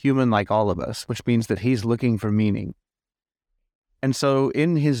human like all of us, which means that he's looking for meaning. And so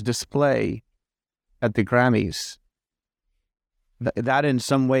in his display at the Grammys, that in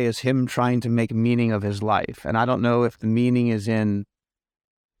some way is him trying to make meaning of his life. And I don't know if the meaning is in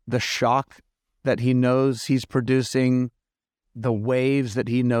the shock that he knows he's producing, the waves that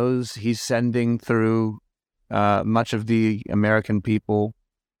he knows he's sending through much of the American people.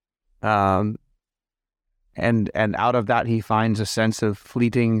 And out of that, he finds a sense of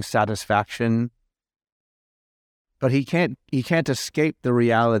fleeting satisfaction. But he can't escape the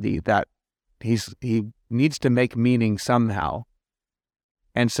reality that he needs to make meaning somehow.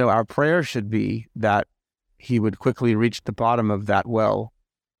 And so our prayer should be that he would quickly reach the bottom of that well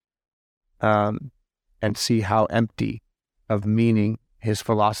and see how empty of meaning his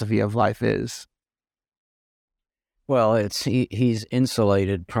philosophy of life is. Well, he's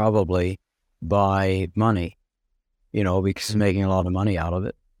insulated probably by money, because he's making a lot of money out of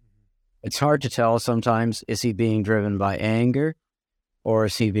it. It's hard to tell sometimes, is he being driven by anger or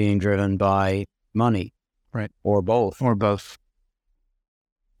is he being driven by money? Right. Or both. Or both.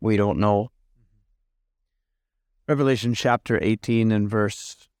 We don't know. Revelation chapter 18 and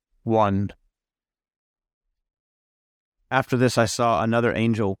verse 1. After this I saw another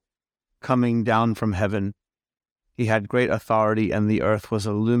angel coming down from heaven. He had great authority, and the earth was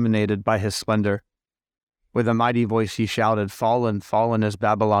illuminated by his splendor. With a mighty voice he shouted, "Fallen, fallen is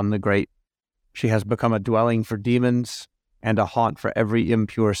Babylon the Great. She has become a dwelling for demons and a haunt for every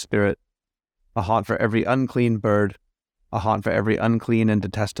impure spirit, a haunt for every unclean bird, a haunt for every unclean and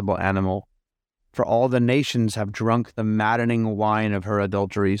detestable animal. For all the nations have drunk the maddening wine of her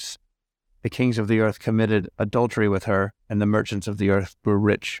adulteries. The kings of the earth committed adultery with her, and the merchants of the earth grew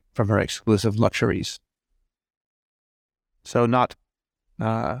rich from her exclusive luxuries." So not,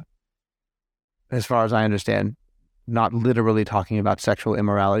 as far as I understand, not literally talking about sexual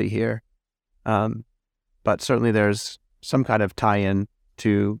immorality here, but certainly there's some kind of tie-in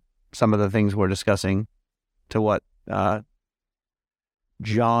to some of the things we're discussing, to what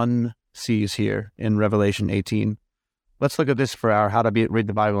John sees here in Revelation 18. Let's look at this for our How to Read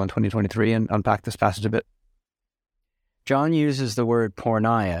the Bible in 2023 and unpack this passage a bit. John uses the word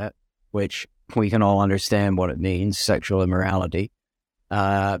porneia, which we can all understand what it means, sexual immorality,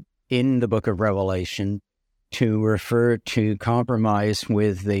 in the book of Revelation to refer to compromise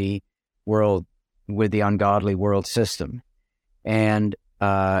with the world, with the ungodly world system. And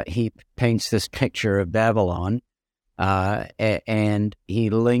he paints this picture of Babylon, and he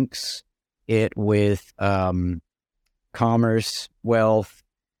links it with commerce, wealth,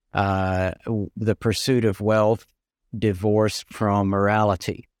 the pursuit of wealth, divorced from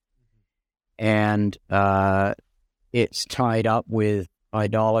morality. And it's tied up with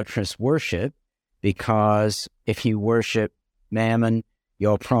idolatrous worship, because if you worship mammon,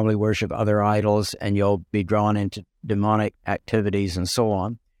 you'll probably worship other idols and you'll be drawn into demonic activities and so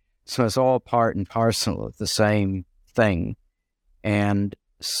on. So it's all part and parcel of the same thing. And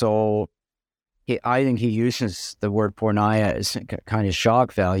so I think he uses the word porneia as kind of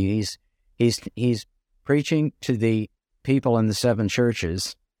shock value. He's preaching to the people in the seven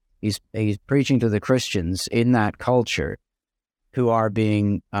churches. He's preaching to the Christians in that culture who are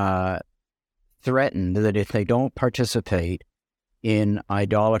being threatened that if they don't participate in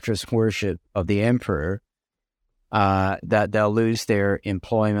idolatrous worship of the emperor, that they'll lose their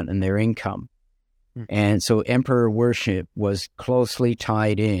employment and their income. And so emperor worship was closely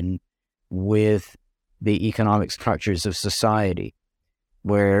tied in with the economic structures of society,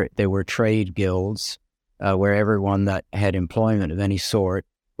 where there were trade guilds, where everyone that had employment of any sort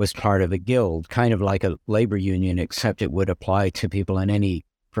was part of a guild, kind of like a labor union, except it would apply to people in any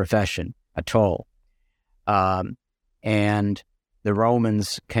profession at all. And the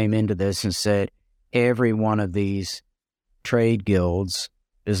Romans came into this and said, every one of these trade guilds,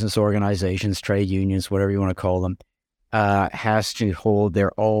 business organizations, trade unions, whatever you want to call them, has to hold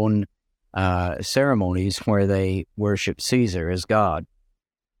their own ceremonies where they worship Caesar as God.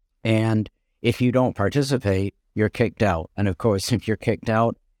 And if you don't participate, you're kicked out. And of course, if you're kicked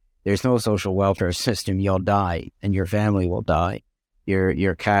out, there's no social welfare system. You'll die, and your family will die.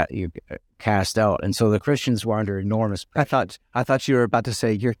 Your cast out. And so the Christians were under enormous pressure. I thought you were about to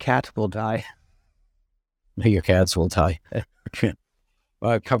say your cat will die. Your cats will die.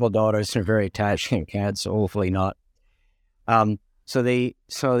 Well, a couple of daughters are very attached to cats, so hopefully not. So the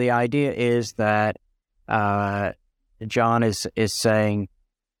idea is that John is saying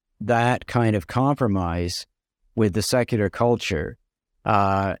that kind of compromise with the secular culture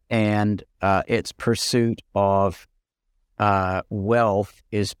and its pursuit of wealth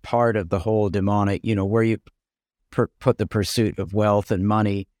is part of the whole demonic, where you put the pursuit of wealth and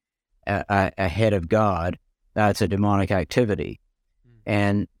money ahead of God, that's a demonic activity.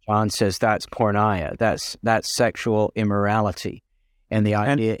 And John says that's porneia, that's sexual immorality. And the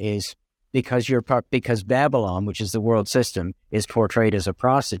idea is because Babylon, which is the world system, is portrayed as a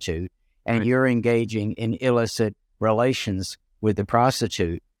prostitute, and you're engaging in illicit relations with the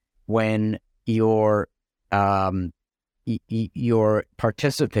prostitute when you're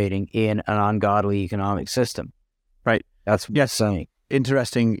participating in an ungodly economic system. Right. That's what it's saying.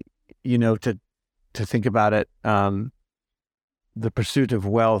 Interesting, to think about it. The pursuit of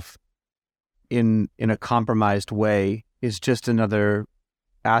wealth in a compromised way is just another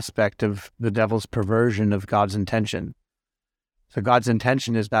aspect of the devil's perversion of God's intention. So God's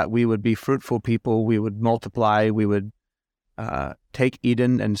intention is that we would be fruitful people, we would multiply, we would take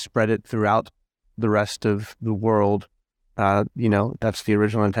Eden and spread it throughout the rest of the world. That's the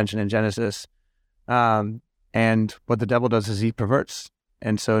original intention in Genesis. And what the devil does is he perverts.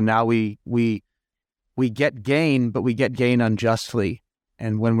 And so now we get gain, but we get gain unjustly.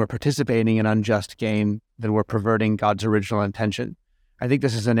 And when we're participating in unjust gain, then we're perverting God's original intention. I think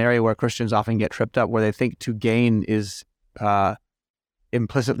this is an area where Christians often get tripped up, where they think to gain is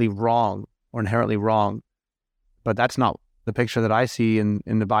implicitly wrong or inherently wrong. But that's not the picture that I see in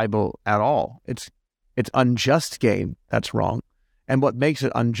the Bible at all. It's unjust gain that's wrong. And what makes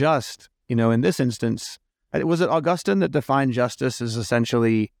it unjust, in this instance, was it Augustine that defined justice as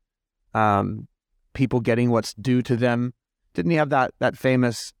essentially people getting what's due to them? Didn't he have that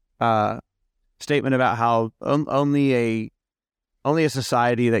famous statement about how only a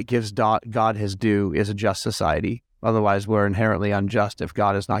society that gives God his due is a just society? Otherwise, we're inherently unjust if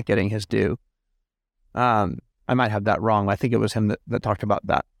God is not getting his due. I might have that wrong. I think it was him that talked about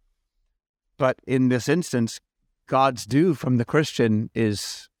that. But in this instance, God's due from the Christian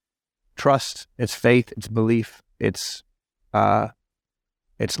is trust, it's faith, it's belief, it's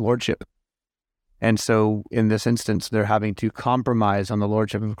lordship. And so in this instance, they're having to compromise on the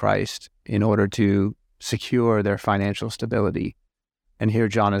lordship of Christ in order to secure their financial stability. And here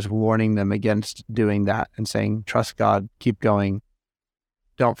John is warning them against doing that and saying, trust God, keep going.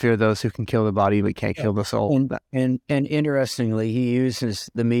 Don't fear those who can kill the body but can't kill the soul. And interestingly, he uses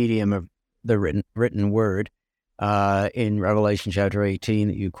the medium of the written word in Revelation chapter 18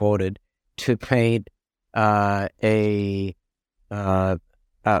 that you quoted to paint an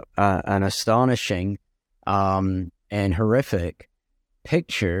astonishing and horrific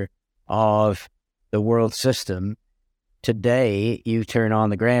picture of the world system. Today, you turn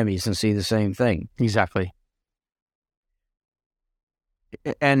on the Grammys and see the same thing. Exactly.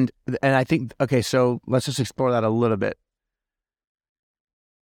 And I think, okay, so let's just explore that a little bit.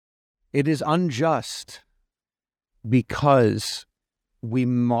 It is unjust because we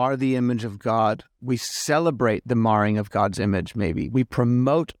mar the image of God. We celebrate the marring of God's image, maybe. We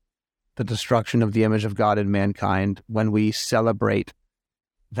promote the destruction of the image of God in mankind when we celebrate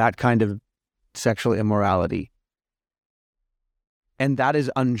that kind of sexual immorality. And that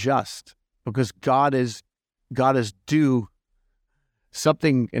is unjust because God is due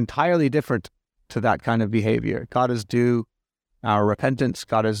something entirely different to that kind of behavior. God is due our repentance.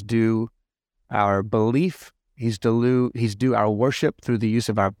 God is due our belief. He's due our worship through the use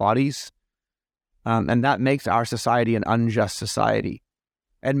of our bodies. And that makes our society an unjust society.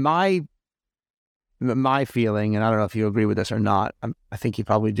 And my feeling, and I don't know if you agree with this or not, I think you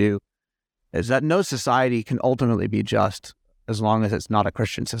probably do, is that no society can ultimately be just as long as it's not a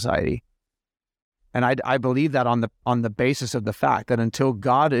Christian society. And I believe that on the basis of the fact that until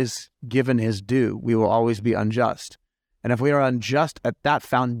God is given his due, we will always be unjust. And if we are unjust at that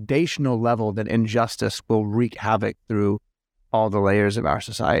foundational level, then injustice will wreak havoc through all the layers of our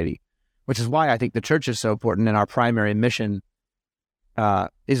society, which is why I think the church is so important, and our primary mission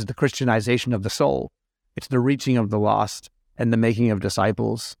is the Christianization of the soul. It's the reaching of the lost and the making of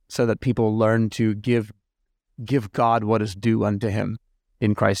disciples so that people learn to give God what is due unto him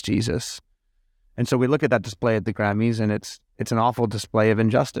in Christ Jesus. And so we look at that display at the Grammys, and it's an awful display of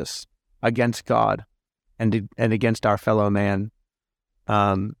injustice against God and against our fellow man.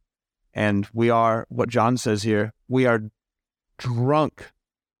 And we are, what John says here, we are drunk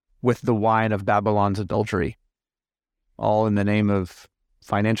with the wine of Babylon's adultery, all in the name of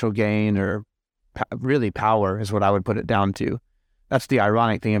financial gain or really power is what I would put it down to. That's the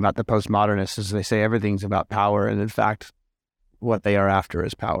ironic thing about the postmodernists is they say everything's about power, and in fact, what they are after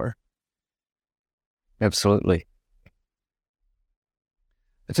is power. Absolutely.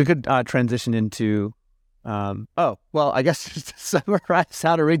 It's a good transition into, I guess just to summarize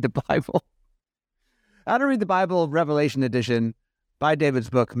how to read the Bible. How to Read the Bible, Revelation Edition, by David's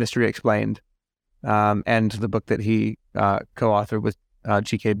book, Mystery Explained, and the book that he co-authored with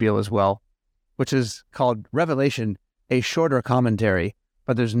G.K. Beale as well, which is called Revelation, a shorter commentary,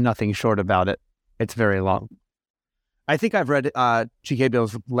 but there's nothing short about it. It's very long. I think I've read G.K.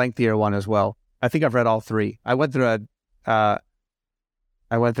 Beale's lengthier one as well. I think I've read all three. I went through a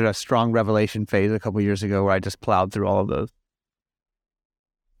strong revelation phase a couple years ago where I just plowed through all of those.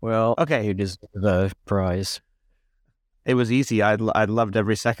 Well, okay, you deserve the prize. It was easy. I loved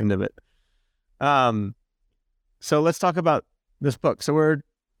every second of it. So let's talk about this book. So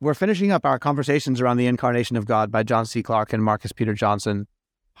we're finishing up our conversations around the incarnation of God by John C. Clarke and Marcus Peter Johnson.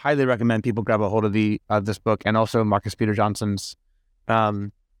 Highly recommend people grab a hold of this book, and also Marcus Peter Johnson's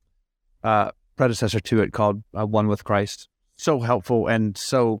predecessor to it called One with Christ. So helpful and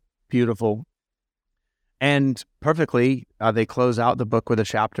so beautiful. And perfectly, they close out the book with a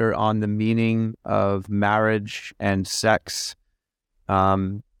chapter on the meaning of marriage and sex,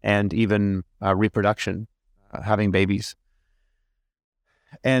 and even reproduction, having babies.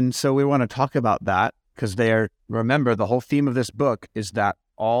 And so we want to talk about that because remember, the whole theme of this book is that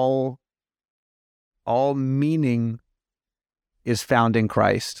all meaning is found in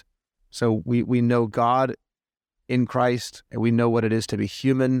Christ. So we know God in Christ, and we know what it is to be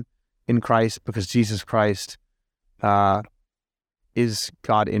human in Christ because Jesus Christ is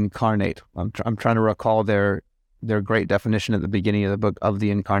God incarnate. I'm trying to recall their great definition at the beginning of the book of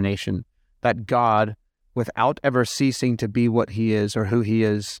the incarnation, that God, without ever ceasing to be what he is or who he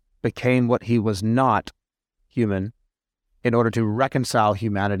is, became what he was not, human, in order to reconcile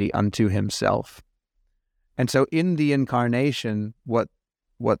humanity unto himself. And so in the incarnation, what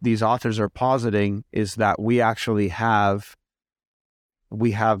these authors are positing is that we actually have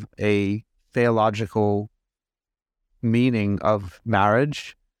a theological meaning of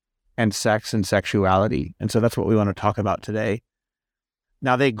marriage and sex and sexuality. And so that's what we want to talk about today.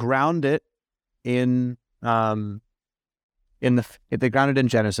 Now they ground it in they ground it in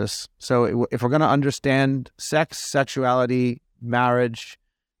Genesis. So if we're going to understand sex, sexuality, marriage,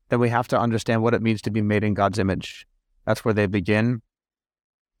 then we have to understand what it means to be made in God's image. That's where they begin.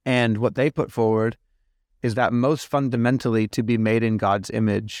 And what they put forward is that most fundamentally to be made in God's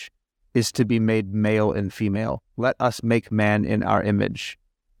image is to be made male and female. Let us make man in our image.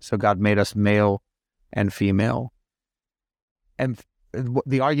 So God made us male and female. And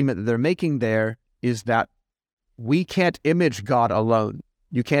the argument that they're making there is that we can't image God alone.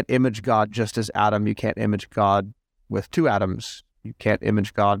 You can't image God just as Adam. You can't image God with two Adams. You can't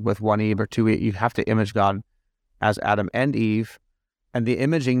image God with one Eve or two Eve. You have to image God as Adam and Eve. And the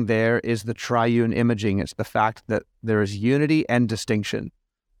imaging there is the triune imaging. It's the fact that there is unity and distinction.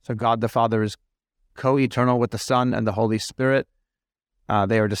 So God the Father is co-eternal with the Son and the Holy Spirit.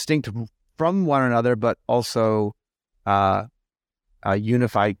 They are distinct from one another, but also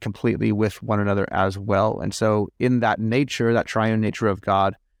unified completely with one another as well. And so in that nature, that triune nature of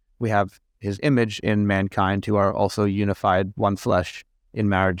God, we have his image in mankind who are also unified, one flesh in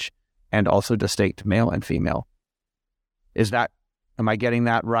marriage, and also distinct male and female. Am I getting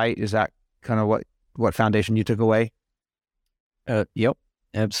that right? Is that kind of what foundation you took away? Yep,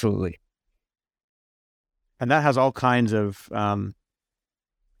 absolutely. And that has all kinds of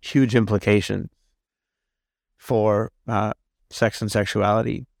huge implications for sex and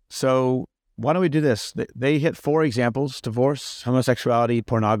sexuality. So why don't we do this? They hit 4 examples: divorce, homosexuality,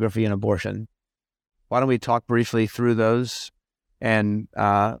 pornography, and abortion. Why don't we talk briefly through those? And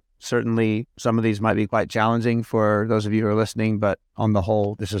certainly some of these might be quite challenging for those of you who are listening, but on the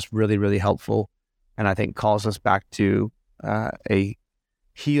whole, this is really, really helpful. And I think calls us back to a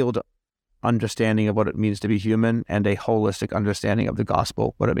healed understanding of what it means to be human and a holistic understanding of the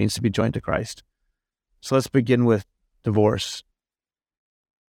gospel, what it means to be joined to Christ. So let's begin with divorce.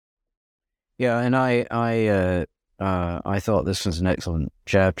 Yeah, and I thought this was an excellent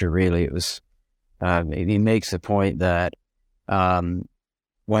chapter. Really, it was. He makes the point that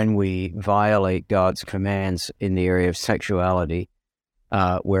when we violate God's commands in the area of sexuality,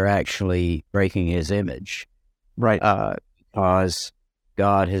 we're actually breaking His image, right? Because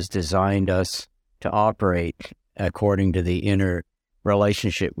God has designed us to operate according to the inner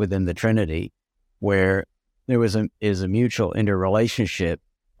relationship within the Trinity, where there is a mutual interrelationship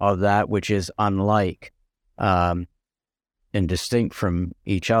of that which is unlike and distinct from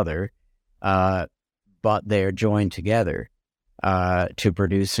each other, but they are joined together to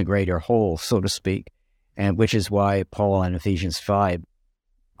produce a greater whole, so to speak, and which is why Paul in Ephesians 5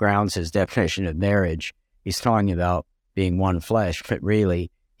 grounds his definition of marriage. He's talking about being one flesh, but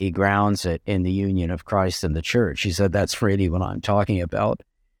really he grounds it in the union of Christ and the church. He said, that's really what I'm talking about.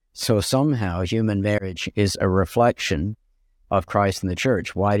 So somehow human marriage is a reflection of Christ and the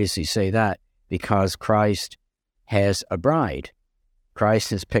church. Why does he say that? Because Christ has a bride.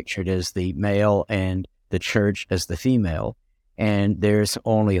 Christ is pictured as the male and the church as the female. And there's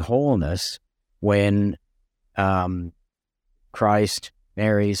only wholeness when Christ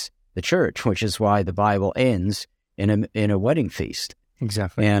marries the church, which is why the Bible ends in a wedding feast.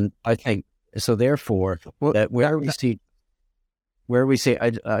 Exactly. And I think, so therefore, that where we see,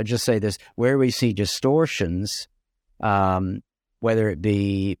 I just say this, where we see distortions, whether it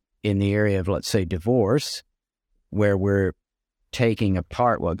be in the area of, let's say, divorce, where we're taking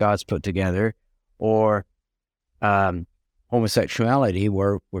apart what God's put together, or homosexuality,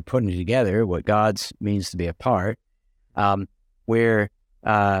 where we're putting together what God's means to be apart, we're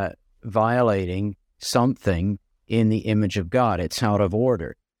violating something in the image of God. It's out of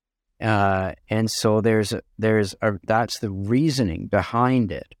order. And so that's the reasoning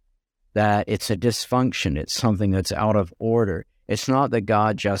behind it, that it's a dysfunction. It's something that's out of order. It's not that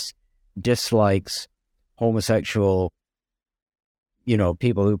God just dislikes homosexual,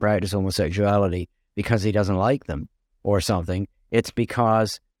 people who practice homosexuality because he doesn't like them or something. It's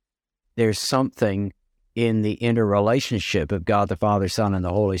because there's something in the interrelationship of God the Father, Son, and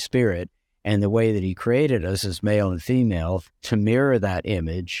the Holy Spirit, and the way that he created us as male and female to mirror that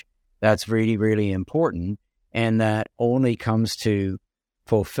image. That's really, really important, and that only comes to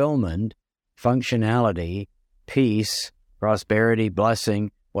fulfillment, functionality, peace, prosperity,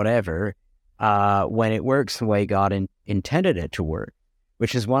 blessing, whatever, when it works the way God intended it to work,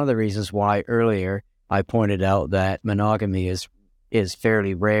 which is one of the reasons why earlier I pointed out that monogamy is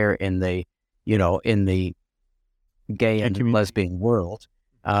fairly rare in the gay and lesbian world,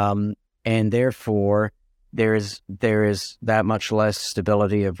 and therefore there is that much less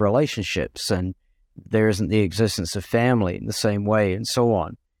stability of relationships, and there isn't the existence of family in the same way, and so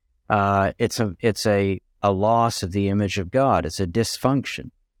on. It's a loss of the image of God. It's a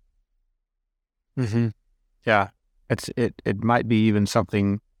dysfunction. Mm-hmm. Yeah, it might be even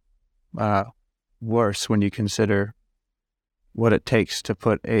something worse when you consider what it takes to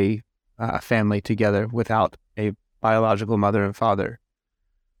put a family together without a biological mother and father.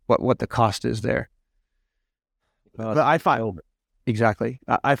 What the cost is there. But I find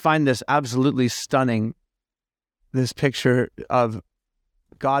I find this absolutely stunning. This picture of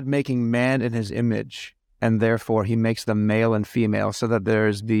God making man in his image, and therefore he makes them male and female, so that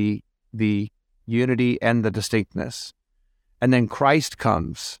there's the unity and the distinctness. And then Christ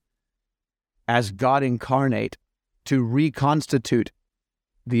comes as God incarnate to reconstitute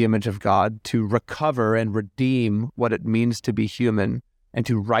the image of God, to recover and redeem what it means to be human, and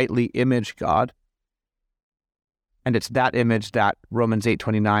to rightly image God. And it's that image that Romans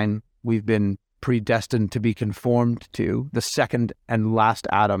 8:29, we've been predestined to be conformed to, the second and last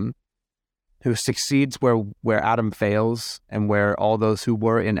Adam, who succeeds where Adam fails and where all those who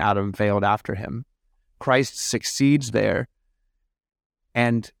were in Adam failed after him. Christ succeeds there,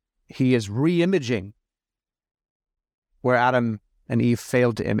 and he is re-imaging where Adam and Eve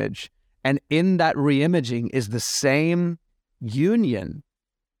failed to image. And in that re-imaging is the same union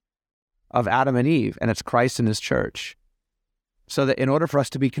of Adam and Eve, and it's Christ and his church. So that in order for us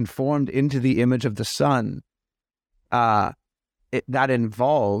to be conformed into the image of the Son, that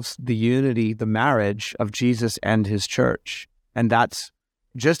involves the unity, the marriage of Jesus and his church. And that's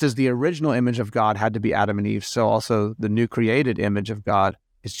just as the original image of God had to be Adam and Eve, so also the new created image of God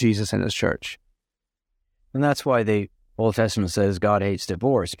is Jesus and his church. And that's why the Old Testament says God hates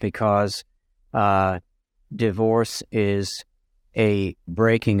divorce, because divorce is a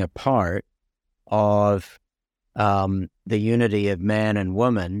breaking apart of the unity of man and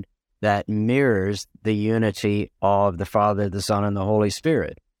woman that mirrors the unity of the Father, the Son, and the Holy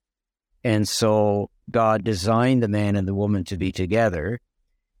Spirit. And so God designed the man and the woman to be together,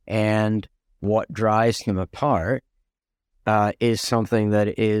 and what drives them apart is something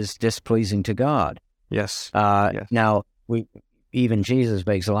that is displeasing to God. Yes. Yes. Now, even Jesus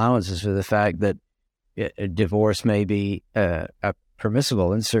makes allowances for the fact that divorce may be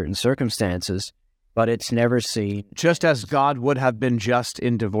permissible in certain circumstances, but it's never seen. Just as God would have been just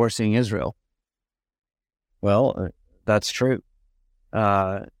in divorcing Israel. Well, that's true.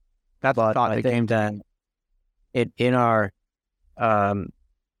 That's the thought that came to in our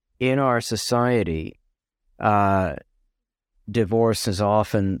in our society, divorce is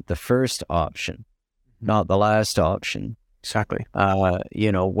often the first option, not the last option. Exactly.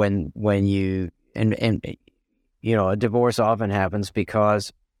 When you, a divorce often happens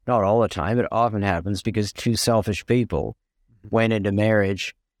because, not all the time, it often happens because two selfish people went into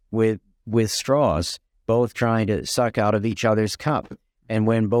marriage with straws, both trying to suck out of each other's cup. And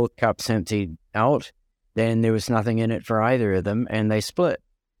when both cups emptied out, then there was nothing in it for either of them, and they split.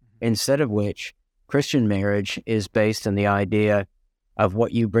 Instead of which, Christian marriage is based on the idea of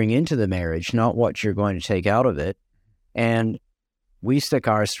what you bring into the marriage, not what you're going to take out of it. And we stick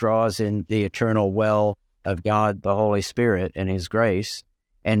our straws in the eternal well of God, the Holy Spirit, and His grace,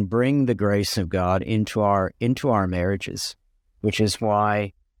 and bring the grace of God into our marriages, which is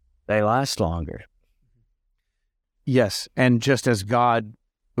why they last longer. Yes, and just as God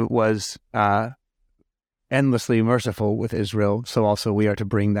was endlessly merciful with Israel, so also we are to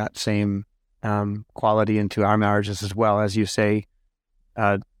bring that same quality into our marriages as well. As you say,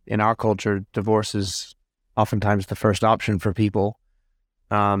 in our culture, divorce is oftentimes the first option for people,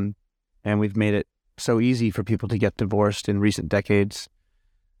 and we've made it so easy for people to get divorced in recent decades.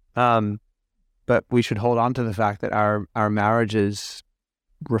 But we should hold on to the fact that our marriages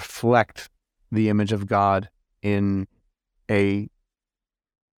reflect the image of God in a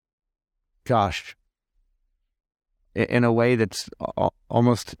way that's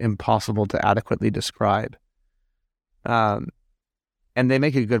almost impossible to adequately describe. And they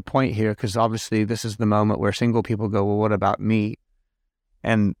make a good point here, because obviously this is the moment where single people go, well, what about me?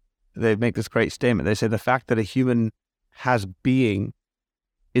 And they make this great statement. They say the fact that a human has being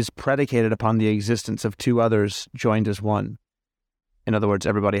is predicated upon the existence of two others joined as one. In other words,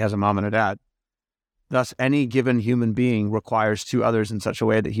 everybody has a mom and a dad. Thus, any given human being requires two others in such a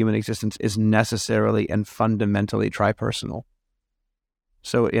way that human existence is necessarily and fundamentally tripersonal.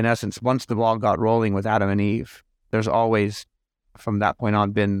 So in essence, once the ball got rolling with Adam and Eve, there's always, from that point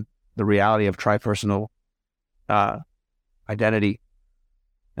on, been the reality of tripersonal identity.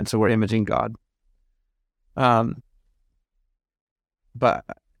 And so we're imaging God. But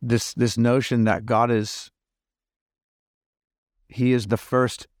this notion that God He is the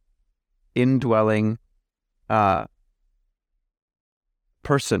first indwelling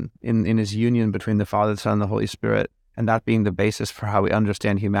person in His union between the Father, the Son, and the Holy Spirit, and that being the basis for how we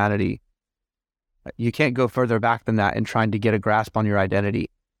understand humanity. You can't go further back than that in trying to get a grasp on your identity.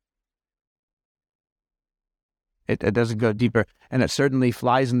 It doesn't go deeper, and it certainly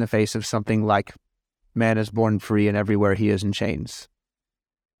flies in the face of something like man is born free and everywhere he is in chains.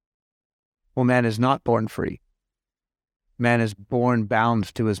 Well, man is not born free. Man is born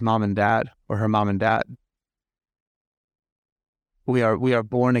bound to his mom and dad, or her mom and dad. We are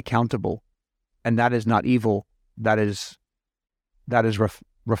born accountable, and that is not evil. That is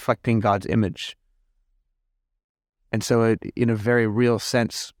reflecting God's image. And so, in a very real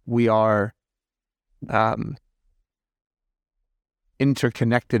sense, we are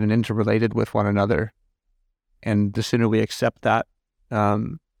interconnected and interrelated with one another. And the sooner we accept that,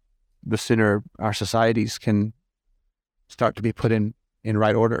 the sooner our societies can start to be put in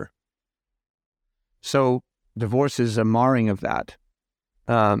right order. So divorce is a marring of that.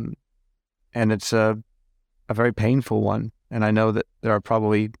 And it's a very painful one. And I know that there are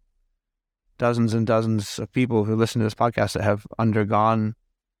probably dozens and dozens of people who listen to this podcast that have undergone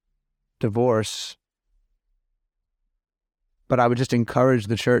divorce. But I would just encourage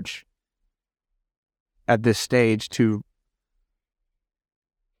the church at this stage to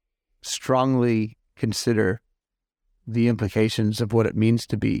strongly consider the implications of what it means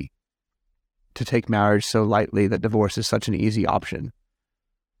to take marriage so lightly that divorce is such an easy option.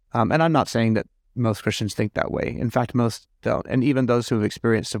 And I'm not saying that most Christians think that way. In fact, most don't. And even those who have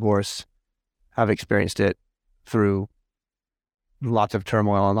experienced divorce have experienced it through lots of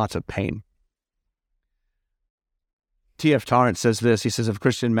turmoil and lots of pain. T.F. Torrance says this. He says, if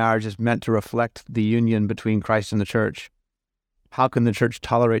Christian marriage is meant to reflect the union between Christ and the church, how can the church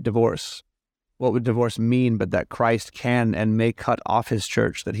tolerate divorce? What would divorce mean but that Christ can and may cut off his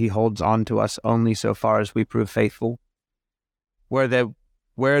church, that he holds on to us only so far as we prove faithful? Where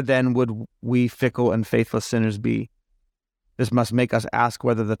then would we fickle and faithless sinners be? This must make us ask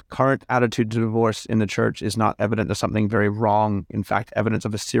whether the current attitude to divorce in the church is not evidence of something very wrong, in fact, evidence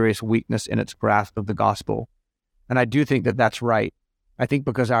of a serious weakness in its grasp of the gospel. And I do think that that's right. I think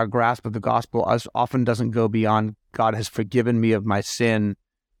because our grasp of the gospel often doesn't go beyond God has forgiven me of my sin,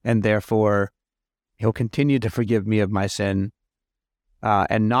 and therefore he'll continue to forgive me of my sin,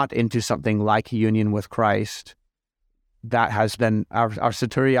 and not into something like union with Christ. That has then, our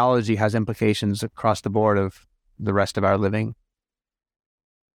soteriology has implications across the board of the rest of our living.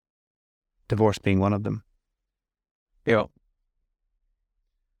 divorce being one of them. Yeah.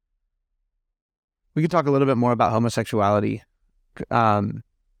 We could talk a little bit more about homosexuality,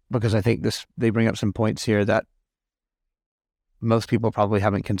 because I think they bring up some points here that most people probably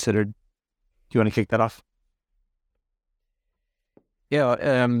haven't considered. Do you want to kick that off? Yeah.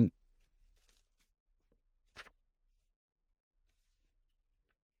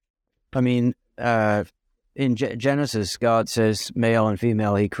 I mean, in Genesis, God says male and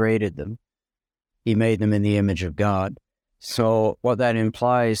female, he created them. He made them in the image of God. So what that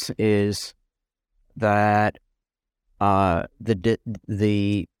implies is that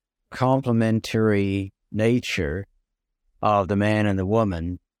the complementary nature of the man and the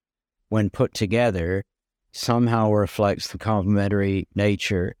woman, when put together, somehow reflects the complementary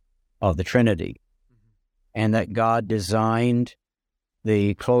nature of the Trinity. And that God designed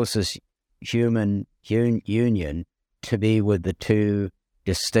the closest human union to be with the two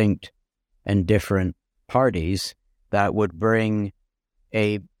distinct and different parties that would bring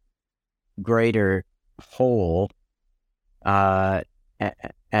a greater whole as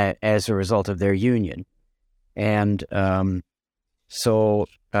a result of their union. And so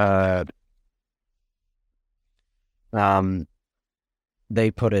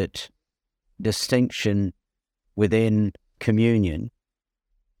they put it, distinction within communion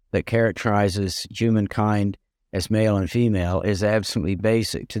that characterizes humankind as male and female is absolutely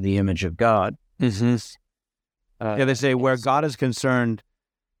basic to the image of God. Mm-hmm. They say where God is concerned,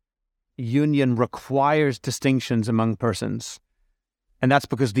 union requires distinctions among persons. And that's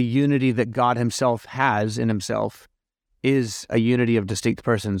because the unity that God himself has in himself is a unity of distinct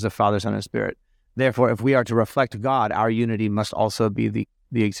persons, of Father, Son, and Spirit. Therefore, if we are to reflect God, our unity must also be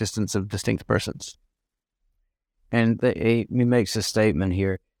the existence of distinct persons. And he makes a statement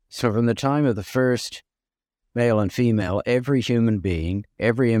here. So from the time of the first male and female, every human being,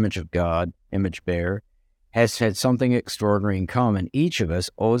 every image of God, image bearer, has had something extraordinary in common. Each of us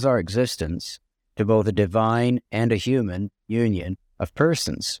owes our existence to both a divine and a human union of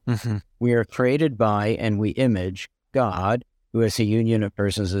persons. Mm-hmm. We are created by and we image God, who has a union of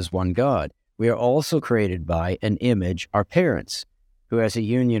persons as one God. We are also created by and image our parents, who has a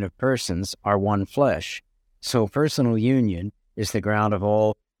union of persons are one flesh. So personal union is the ground of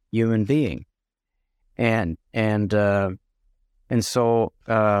all human being. And then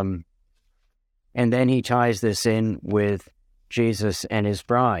he ties this in with Jesus and his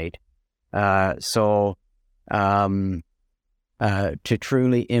bride. To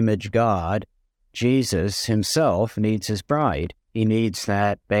truly image God, Jesus himself needs his bride. He needs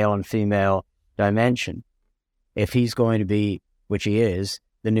that male and female dimension. If he's going to be, which he is,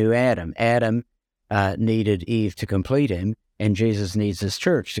 the new Adam. Adam needed Eve to complete him, and Jesus needs his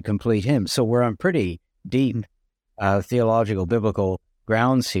church to complete him. So we're on pretty deep theological, biblical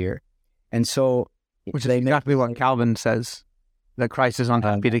grounds here. And so... Which is exactly what Calvin says, that Christ is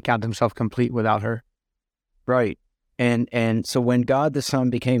unhappy to count himself complete without her. Right. And so when God the Son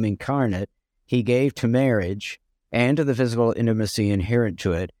became incarnate, he gave to marriage and to the physical intimacy inherent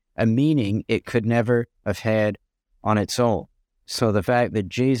to it a meaning it could never have had on its own. So the fact that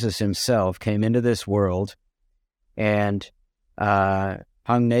Jesus himself came into this world and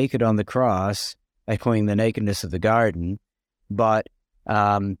hung naked on the cross, echoing the nakedness of the garden, but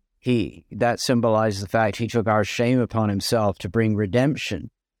that symbolizes the fact he took our shame upon himself to bring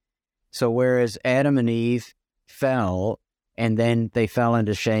redemption. So whereas Adam and Eve fell, and then they fell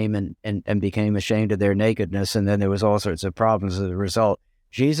into shame and became ashamed of their nakedness, and then there was all sorts of problems as a result,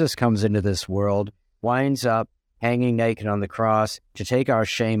 Jesus comes into this world, winds up hanging naked on the cross to take our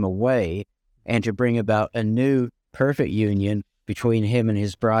shame away and to bring about a new perfect union between him and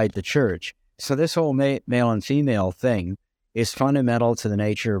his bride, the church. So this whole male and female thing is fundamental to the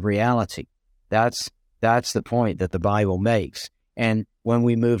nature of reality. That's the point that the Bible makes. And when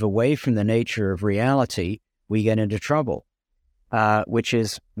we move away from the nature of reality, we get into trouble, which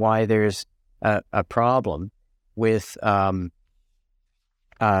is why there's a problem with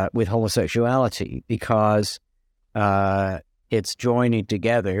homosexuality, because it's joining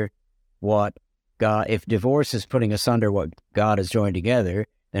together what God, if divorce is putting asunder what God has joined together,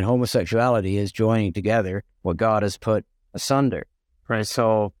 then homosexuality is joining together what God has put asunder. Right.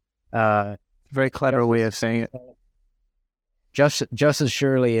 So, very clever way of saying it. Just as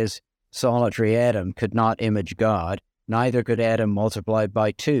surely as solitary Adam could not image God, neither could Adam multiplied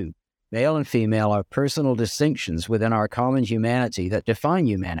by two. Male and female are personal distinctions within our common humanity that define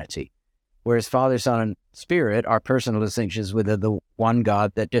humanity, whereas Father, Son, and Spirit are personal distinctions within the one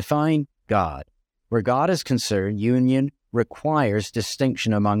God that define God. Where God is concerned, union requires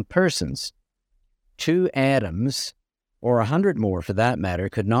distinction among persons. Two Adams or 100 more for that matter,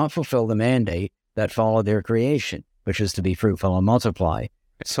 could not fulfill the mandate that followed their creation, which is to be fruitful and multiply.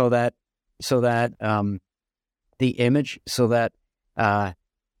 So that the image, the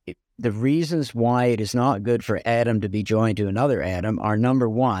reasons why it is not good for Adam to be joined to another Adam are, number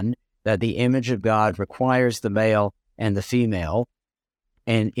one, that the image of God requires the male and the female,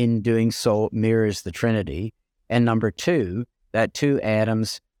 and in doing so mirrors the Trinity. And number two, that two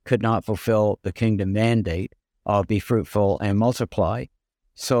Adams could not fulfill the kingdom mandate of be fruitful and multiply.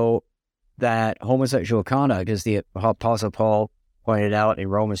 So that homosexual conduct, as the Apostle Paul pointed out in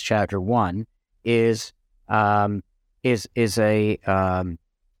Romans chapter 1, is a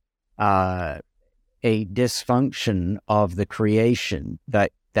dysfunction of the creation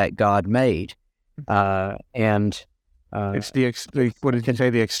that God made, and it's what did you say?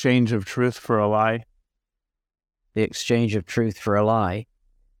 The exchange of truth for a lie. The exchange of truth for a lie,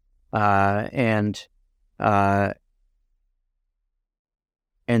 and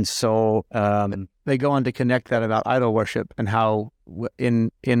so they go on to connect that about idol worship and how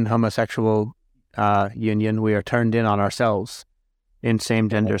in homosexual union we are turned in on ourselves in same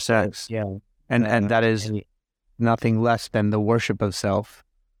gender sex. Yeah, and that is nothing less than the worship of self,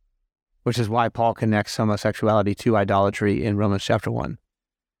 which is why Paul connects homosexuality to idolatry in Romans chapter 1.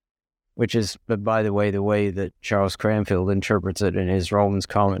 Which is, but by the way that Charles Cranfield interprets it in his Romans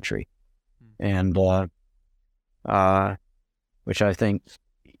commentary, and which I think,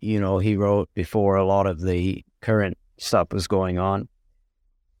 he wrote before a lot of the current stuff was going on.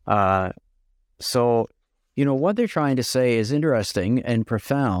 So, what they're trying to say is interesting and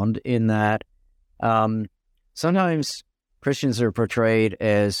profound in that sometimes Christians are portrayed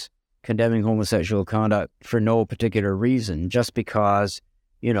as condemning homosexual conduct for no particular reason, just because,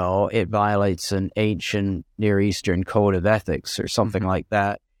 it violates an ancient Near Eastern code of ethics or something like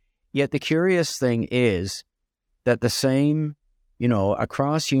that. Yet the curious thing is that the same,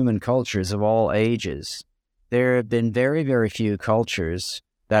 across human cultures of all ages, there have been very, very few cultures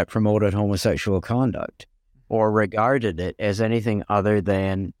that promoted homosexual conduct or regarded it as anything other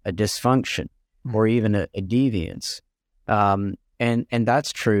than a dysfunction or even a deviance. And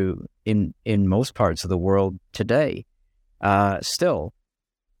that's true in most parts of the world today, still.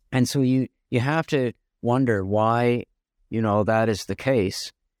 And so you have to wonder why, that is the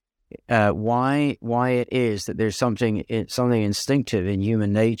case. Why it is that there's something instinctive in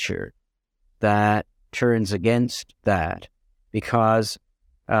human nature that turns against that, because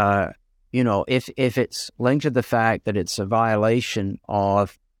if it's linked to the fact that it's a violation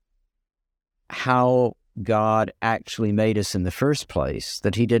of how God actually made us in the first place,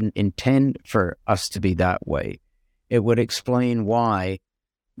 that he didn't intend for us to be that way, it would explain why,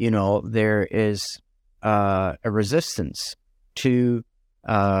 there is a resistance to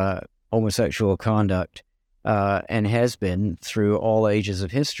homosexual conduct, and has been through all ages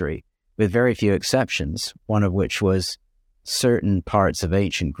of history, with very few exceptions, one of which was certain parts of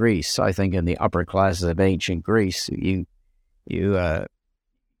ancient Greece. I think in the upper classes of ancient Greece, but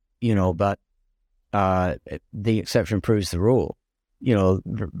the exception proves the rule.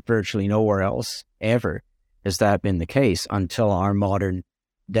 Virtually nowhere else ever has that been the case until our modern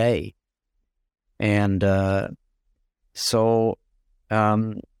day. And so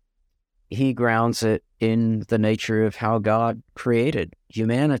he grounds it in the nature of how God created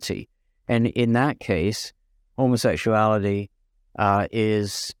humanity. And in that case, homosexuality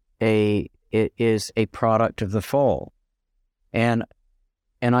is a product of the fall. And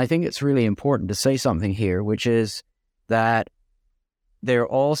I think it's really important to say something here, which is that there are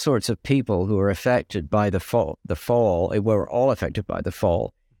all sorts of people who are affected by the fall. We're all affected by the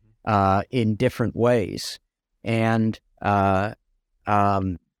fall in different ways, and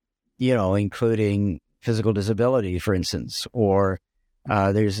including physical disability, for instance, or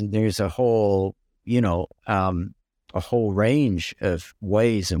there's a whole range of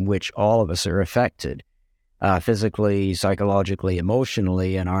ways in which all of us are affected. Physically, psychologically,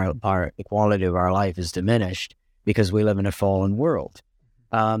 emotionally, and the quality of our life is diminished because we live in a fallen world.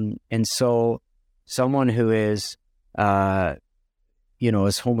 And so someone who is,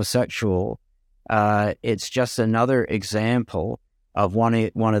 is homosexual, it's just another example of one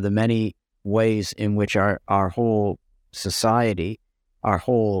of the many ways in which our whole society, our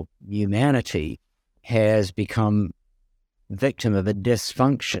whole humanity has become victim of a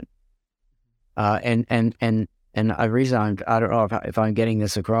dysfunction. And the reason I don't know if I'm getting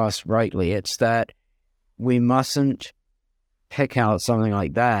this across rightly, it's that we mustn't pick out something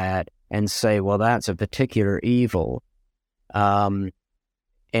like that and say, well, that's a particular evil, that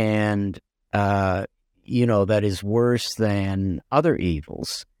is worse than other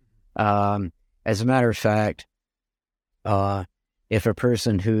evils. As a matter of fact, If a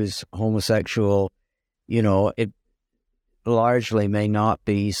person who's homosexual, it largely may not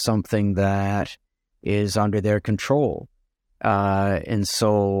be something that is under their control. And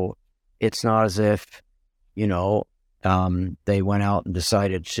so it's not as if, they went out and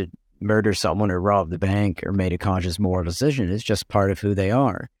decided to murder someone or rob the bank or made a conscious moral decision. It's just part of who they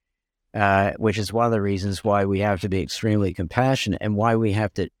are, which is one of the reasons why we have to be extremely compassionate and why we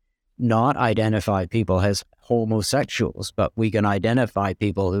have to not identify people as homosexuals, but we can identify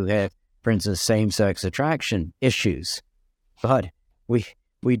people who have, for instance, same-sex attraction issues. But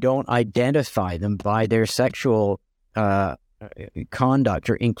we don't identify them by their sexual conduct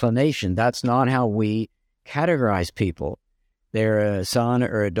or inclination. That's not how we categorize people. They're a son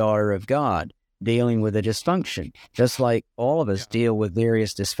or a daughter of God dealing with a dysfunction, just like all of us deal with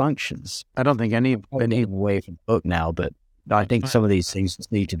various dysfunctions. I don't think any away from the book now, but I think some of these things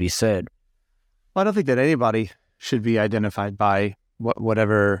need to be said. Well, I don't think that anybody should be identified by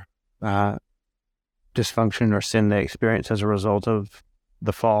whatever dysfunction or sin they experience as a result of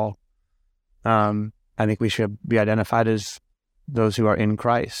the fall. I think we should be identified as those who are in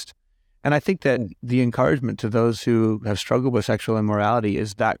Christ. And I think that the encouragement to those who have struggled with sexual immorality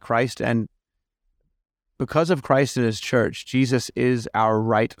is that Christ, and because of Christ and his church, Jesus is our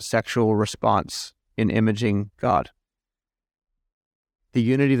right sexual response in imaging God. The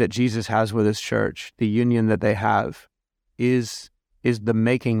unity that Jesus has with his church, the union that they have, is the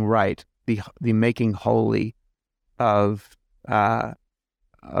making right, the making holy of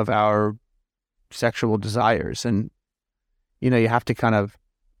our sexual desires. And you have to kind of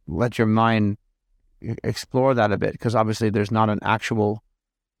let your mind explore that a bit, because obviously there's not an actual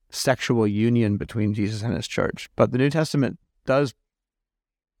sexual union between Jesus and his church. But the New Testament does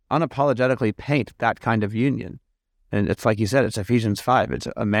unapologetically paint that kind of union. And it's like you said, it's Ephesians 5. It's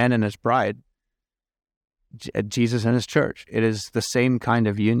a man and his bride, Jesus and his church. It is the same kind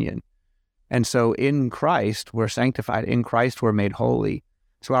of union. And so in Christ, we're sanctified. In Christ, we're made holy.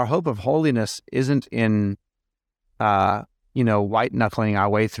 So our hope of holiness isn't in, white knuckling our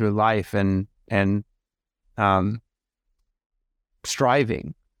way through life and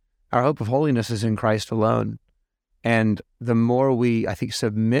striving. Our hope of holiness is in Christ alone. And the more we, I think,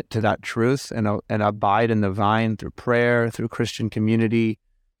 submit to that truth and abide in the vine through prayer, through Christian community,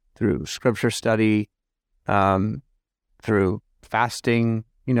 through scripture study, through fasting,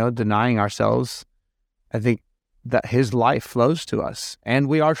 denying ourselves, I think that his life flows to us and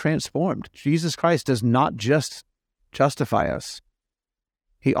we are transformed. Jesus Christ does not just justify us.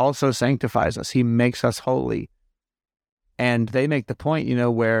 He also sanctifies us. He makes us holy. And they make the point,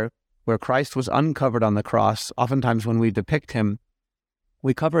 where Christ was uncovered on the cross, oftentimes when we depict him,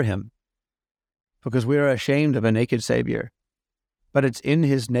 we cover him because we are ashamed of a naked Savior. But it's in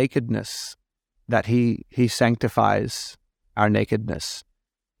his nakedness that he sanctifies our nakedness.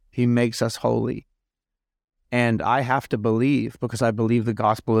 He makes us holy. And I have to believe, because I believe the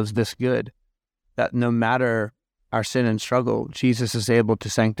gospel is this good, that no matter our sin and struggle, Jesus is able to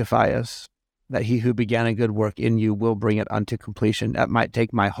sanctify us, that he who began a good work in you will bring it unto completion. That might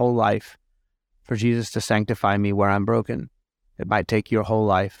take my whole life for Jesus to sanctify me where I'm broken. It might take your whole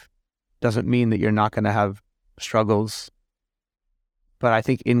life. Doesn't mean that you're not going to have struggles. But I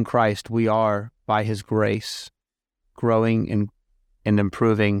think in Christ, we are, by his grace, growing and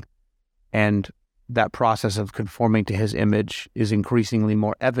improving, and that process of conforming to his image is increasingly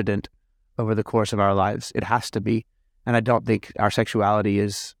more evident over the course of our lives. It has to be. And I don't think our sexuality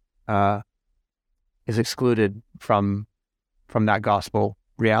is excluded from that gospel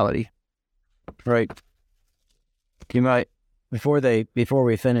reality. Right. You might, before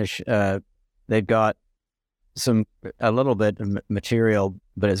we finish, they've got a little bit of material,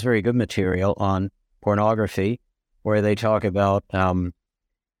 but it's very good material on pornography, where they talk about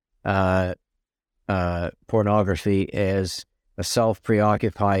pornography as a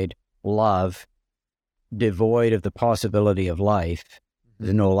self-preoccupied love devoid of the possibility of life.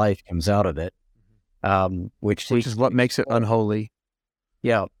 No life comes out of it. Which is what makes it unholy.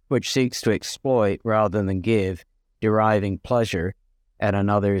 Yeah, which seeks to exploit rather than give, deriving pleasure at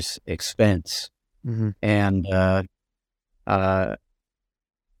another's expense. Mm-hmm. And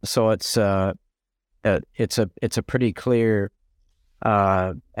so it's a pretty clear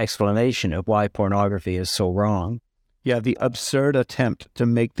explanation of why pornography is so wrong. Yeah, the absurd attempt to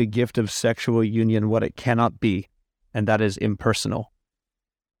make the gift of sexual union what it cannot be, and that is impersonal.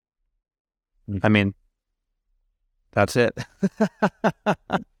 I mean, that's it.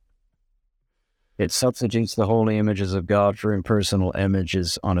 It substitutes the holy images of God for impersonal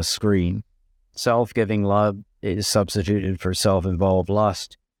images on a screen. Self-giving love is substituted for self-involved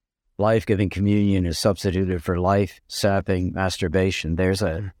lust. life-giving communion is substituted for life-sapping masturbation. There's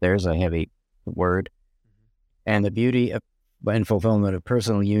a heavy word. And the beauty and fulfillment of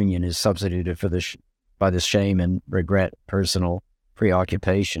personal union is substituted for by the shame and regret personal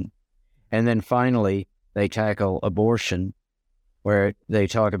preoccupation. And then finally, they tackle abortion, where they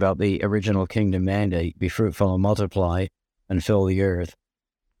talk about the original kingdom mandate, be fruitful and multiply and fill the earth,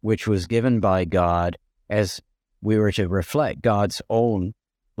 which was given by God as we were to reflect God's own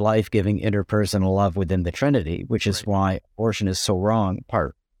life-giving interpersonal love within the Trinity, which is why abortion is so wrong,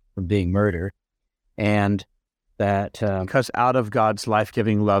 apart from being murder. And that... because out of God's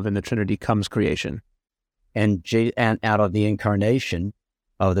life-giving love in the Trinity comes creation. And out of the incarnation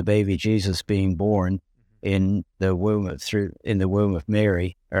of the baby Jesus being born in the womb of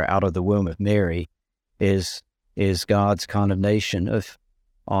Mary, or out of the womb of Mary, is God's condemnation of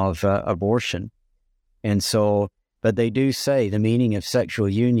abortion. And so, but they do say the meaning of sexual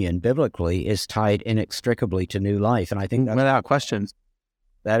union biblically is tied inextricably to new life. And I think without question,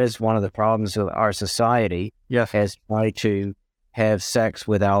 that is one of the problems with our society. Yes. Has tried to have sex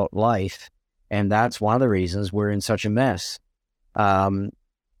without life. And that's one of the reasons we're in such a mess. And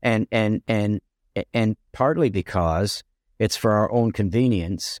partly because it's for our own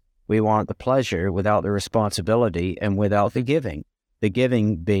convenience. We want the pleasure without the responsibility and without the giving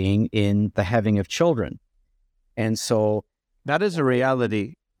being in the having of children. And so that is a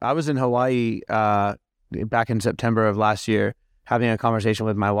reality. I was in Hawaii back in September of last year, having a conversation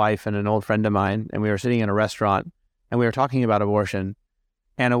with my wife and an old friend of mine, and we were sitting in a restaurant and we were talking about abortion,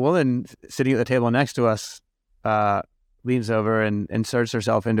 and a woman sitting at the table next to us leans over and inserts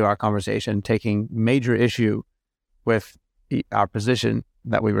herself into our conversation, taking major issue with our position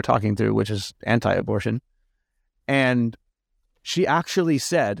that we were talking through, which is anti-abortion. And she actually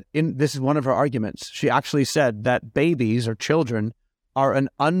said, this is one of her arguments, she actually said that babies or children are an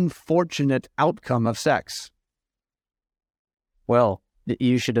unfortunate outcome of sex. Well,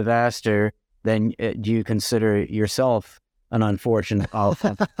 you should have asked her, then do you consider yourself an unfortunate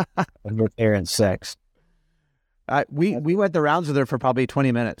outcome of your parents' sex? We went the rounds with her for probably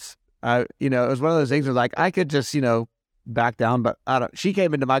 20 minutes. It was one of those things where like, I could just, back down, but she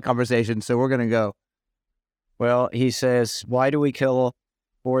came into my conversation, so we're going to go. Well, he says, why do we kill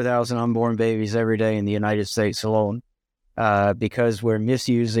 4,000 unborn babies every day in the United States alone? Because we're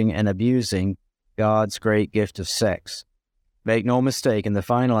misusing and abusing God's great gift of sex. Make no mistake, in the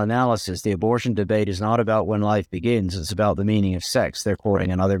final analysis, the abortion debate is not about when life begins, it's about the meaning of sex. They're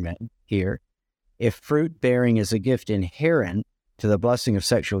quoting another man here. If fruit-bearing is a gift inherent to the blessing of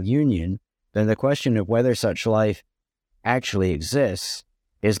sexual union, then the question of whether such life actually exists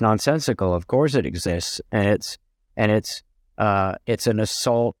is nonsensical. Of course it exists, and it's an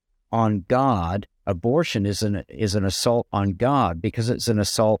assault on God. Abortion is an assault on God because it's an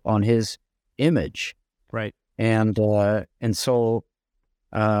assault on His image. Right. And so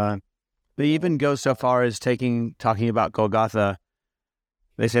they even go so far as talking about Golgotha.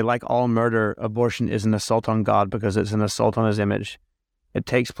 They say, like all murder, abortion is an assault on God because it's an assault on His image. It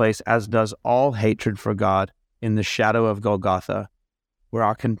takes place, as does all hatred for God, in the shadow of Golgotha, where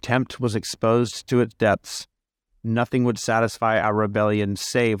our contempt was exposed to its depths. Nothing would satisfy our rebellion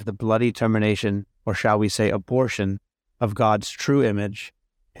save the bloody termination, or shall we say abortion, of God's true image,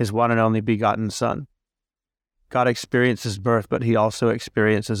 His one and only begotten Son. God experiences birth, but He also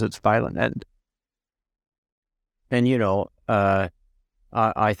experiences its violent end. And,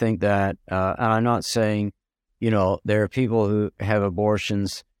 I think that, and I'm not saying, there are people who have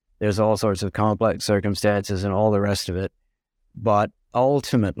abortions, there's all sorts of complex circumstances and all the rest of it, but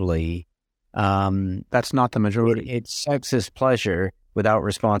ultimately, that's not the majority. It's sex is pleasure without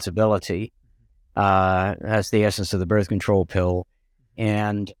responsibility. That's the essence of the birth control pill.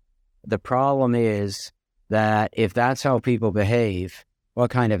 And the problem is that if that's how people behave, what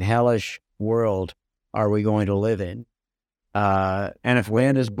kind of hellish world are we going to live in? And if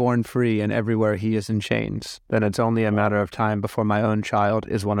man is born free and everywhere he is in chains, then it's only a matter of time before my own child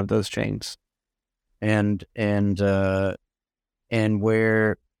is one of those chains. And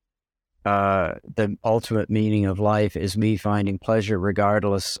where the ultimate meaning of life is me finding pleasure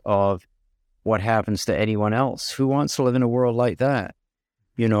regardless of what happens to anyone else. Who wants to live in a world like that?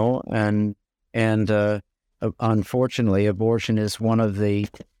 And unfortunately, abortion is one of the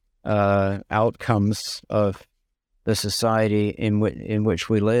outcomes of the society in which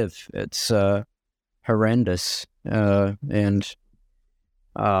we live. It's horrendous and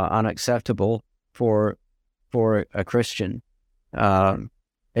unacceptable for a Christian,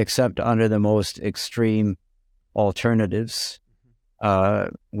 except under the most extreme alternatives.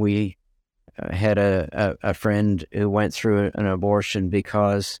 We had a friend who went through an abortion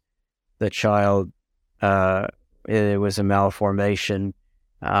because the child, it was a malformation.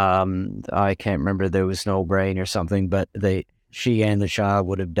 I can't remember, there was no brain or something, but she and the child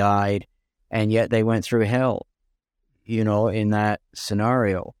would have died, and yet they went through hell, in that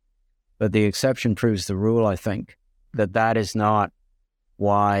scenario. But the exception proves the rule, I think, that is not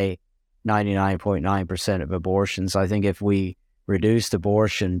why 99.9% of abortions. I think if we reduced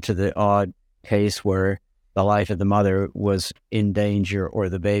abortion to the odd case where the life of the mother was in danger or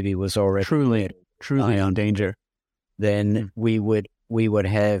the baby was already truly in danger, then we would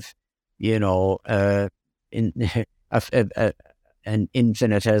have, an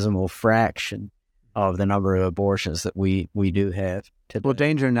infinitesimal fraction of the number of abortions that we do have today. Well,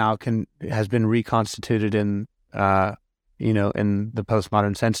 danger now has been reconstituted in in the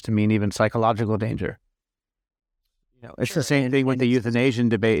postmodern sense to mean even psychological danger. It's the same thing with the euthanasian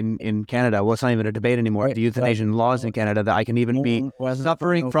debate in Canada. Well, it's not even a debate anymore. Right. The euthanasian laws in Canada, that I can even be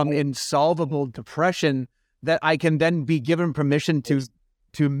suffering from insolvable depression, that I can then be given permission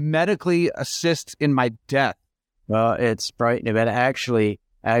to medically assist in my death. Well, it's frightening, but actually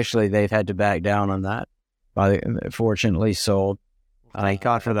they've had to back down on that. Fortunately, so thank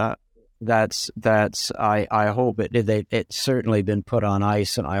God for that. That's I hope it's certainly been put on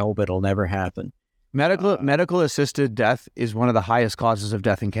ice, and I hope it'll never happen. Medical assisted death is one of the highest causes of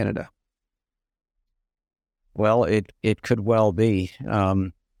death in Canada. Well, it could well be,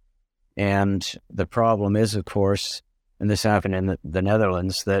 and the problem is, of course, and this happened in the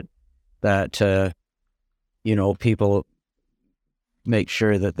Netherlands, that people make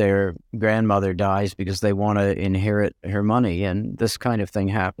sure that their grandmother dies because they want to inherit her money, and this kind of thing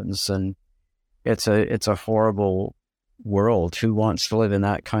happens, and it's a horrible world. Who wants to live in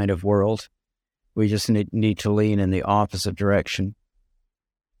that kind of world? We just need to lean in the opposite direction.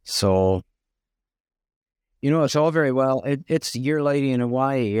 So, it's all very well. It's Your Lady in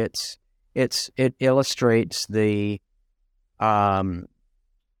Hawaii. It illustrates the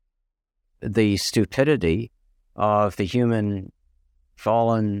stupidity of the human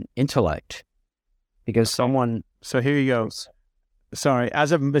fallen intellect, because someone. So here you go. Sorry,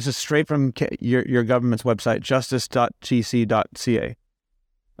 this is straight from your government's website, justice.gc.ca.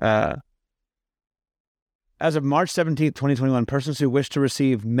 As of March 17th, 2021, persons who wish to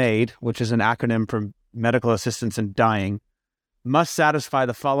receive MAID, which is an acronym for Medical Assistance in Dying, must satisfy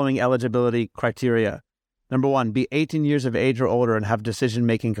the following eligibility criteria. Number 1, be 18 years of age or older and have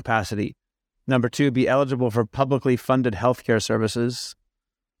decision-making capacity. Number 2, be eligible for publicly funded healthcare services.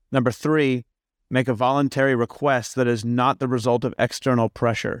 Number 3, make a voluntary request that is not the result of external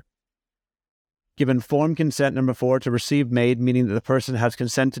pressure. Give informed consent, number 4, to receive MAID, meaning that the person has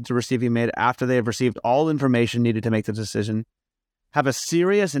consented to receiving MAID after they have received all information needed to make the decision. Have a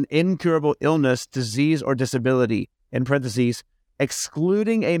serious and incurable illness, disease, or disability, in parentheses,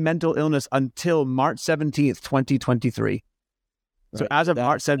 excluding a mental illness until March 17th, 2023. Right. So as of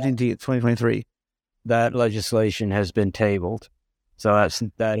March 17th, 2023. That legislation has been tabled. So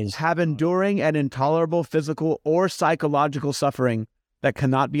that is... Have enduring and intolerable physical or psychological suffering that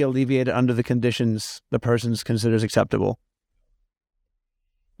cannot be alleviated under the conditions the person considers acceptable.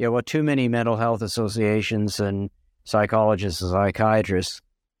 Yeah, well, too many mental health associations and psychologists and psychiatrists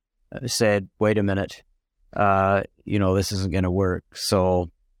said, wait a minute, this isn't going to work. So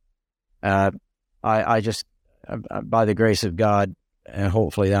I just, by the grace of God, and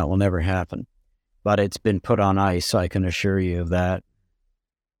hopefully that will never happen, but it's been put on ice, I can assure you of that,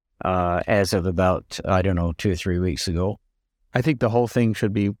 as of about, 2 or 3 weeks ago. I think the whole thing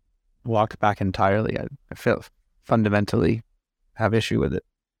should be walked back entirely. I feel fundamentally have issue with it.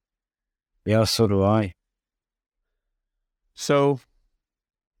 Yeah, so do I. So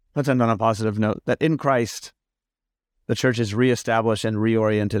let's end on a positive note, that in Christ, the church is reestablished and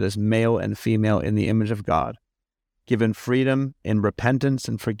reoriented as male and female in the image of God, given freedom in repentance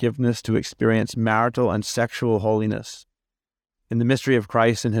and forgiveness to experience marital and sexual holiness. In the mystery of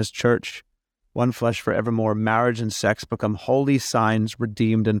Christ and his church, one flesh forevermore, marriage and sex become holy signs,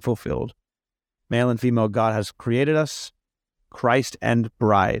 redeemed and fulfilled. Male and female, God has created us, Christ and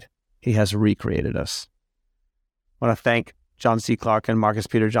bride. He has recreated us. I want to thank John C. Clarke and Marcus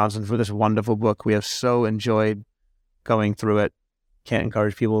Peter Johnson for this wonderful book. We have so enjoyed going through it. Can't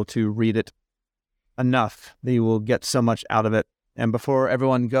encourage people to read it enough. They will get so much out of it. And before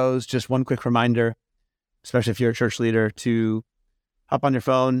everyone goes, just one quick reminder, especially if you're a church leader, to hop on your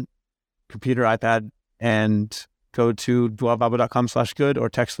phone, computer, iPad, and go to dwellbible.com/good or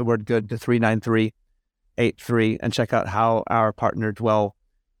text the word good to 39383 and check out how our partner Dwell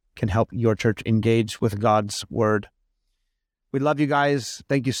can help your church engage with God's word. We love you guys.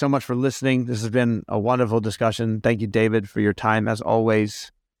 Thank you so much for listening. This has been a wonderful discussion. Thank you, David, for your time as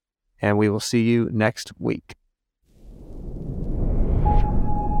always. and we will see you next week.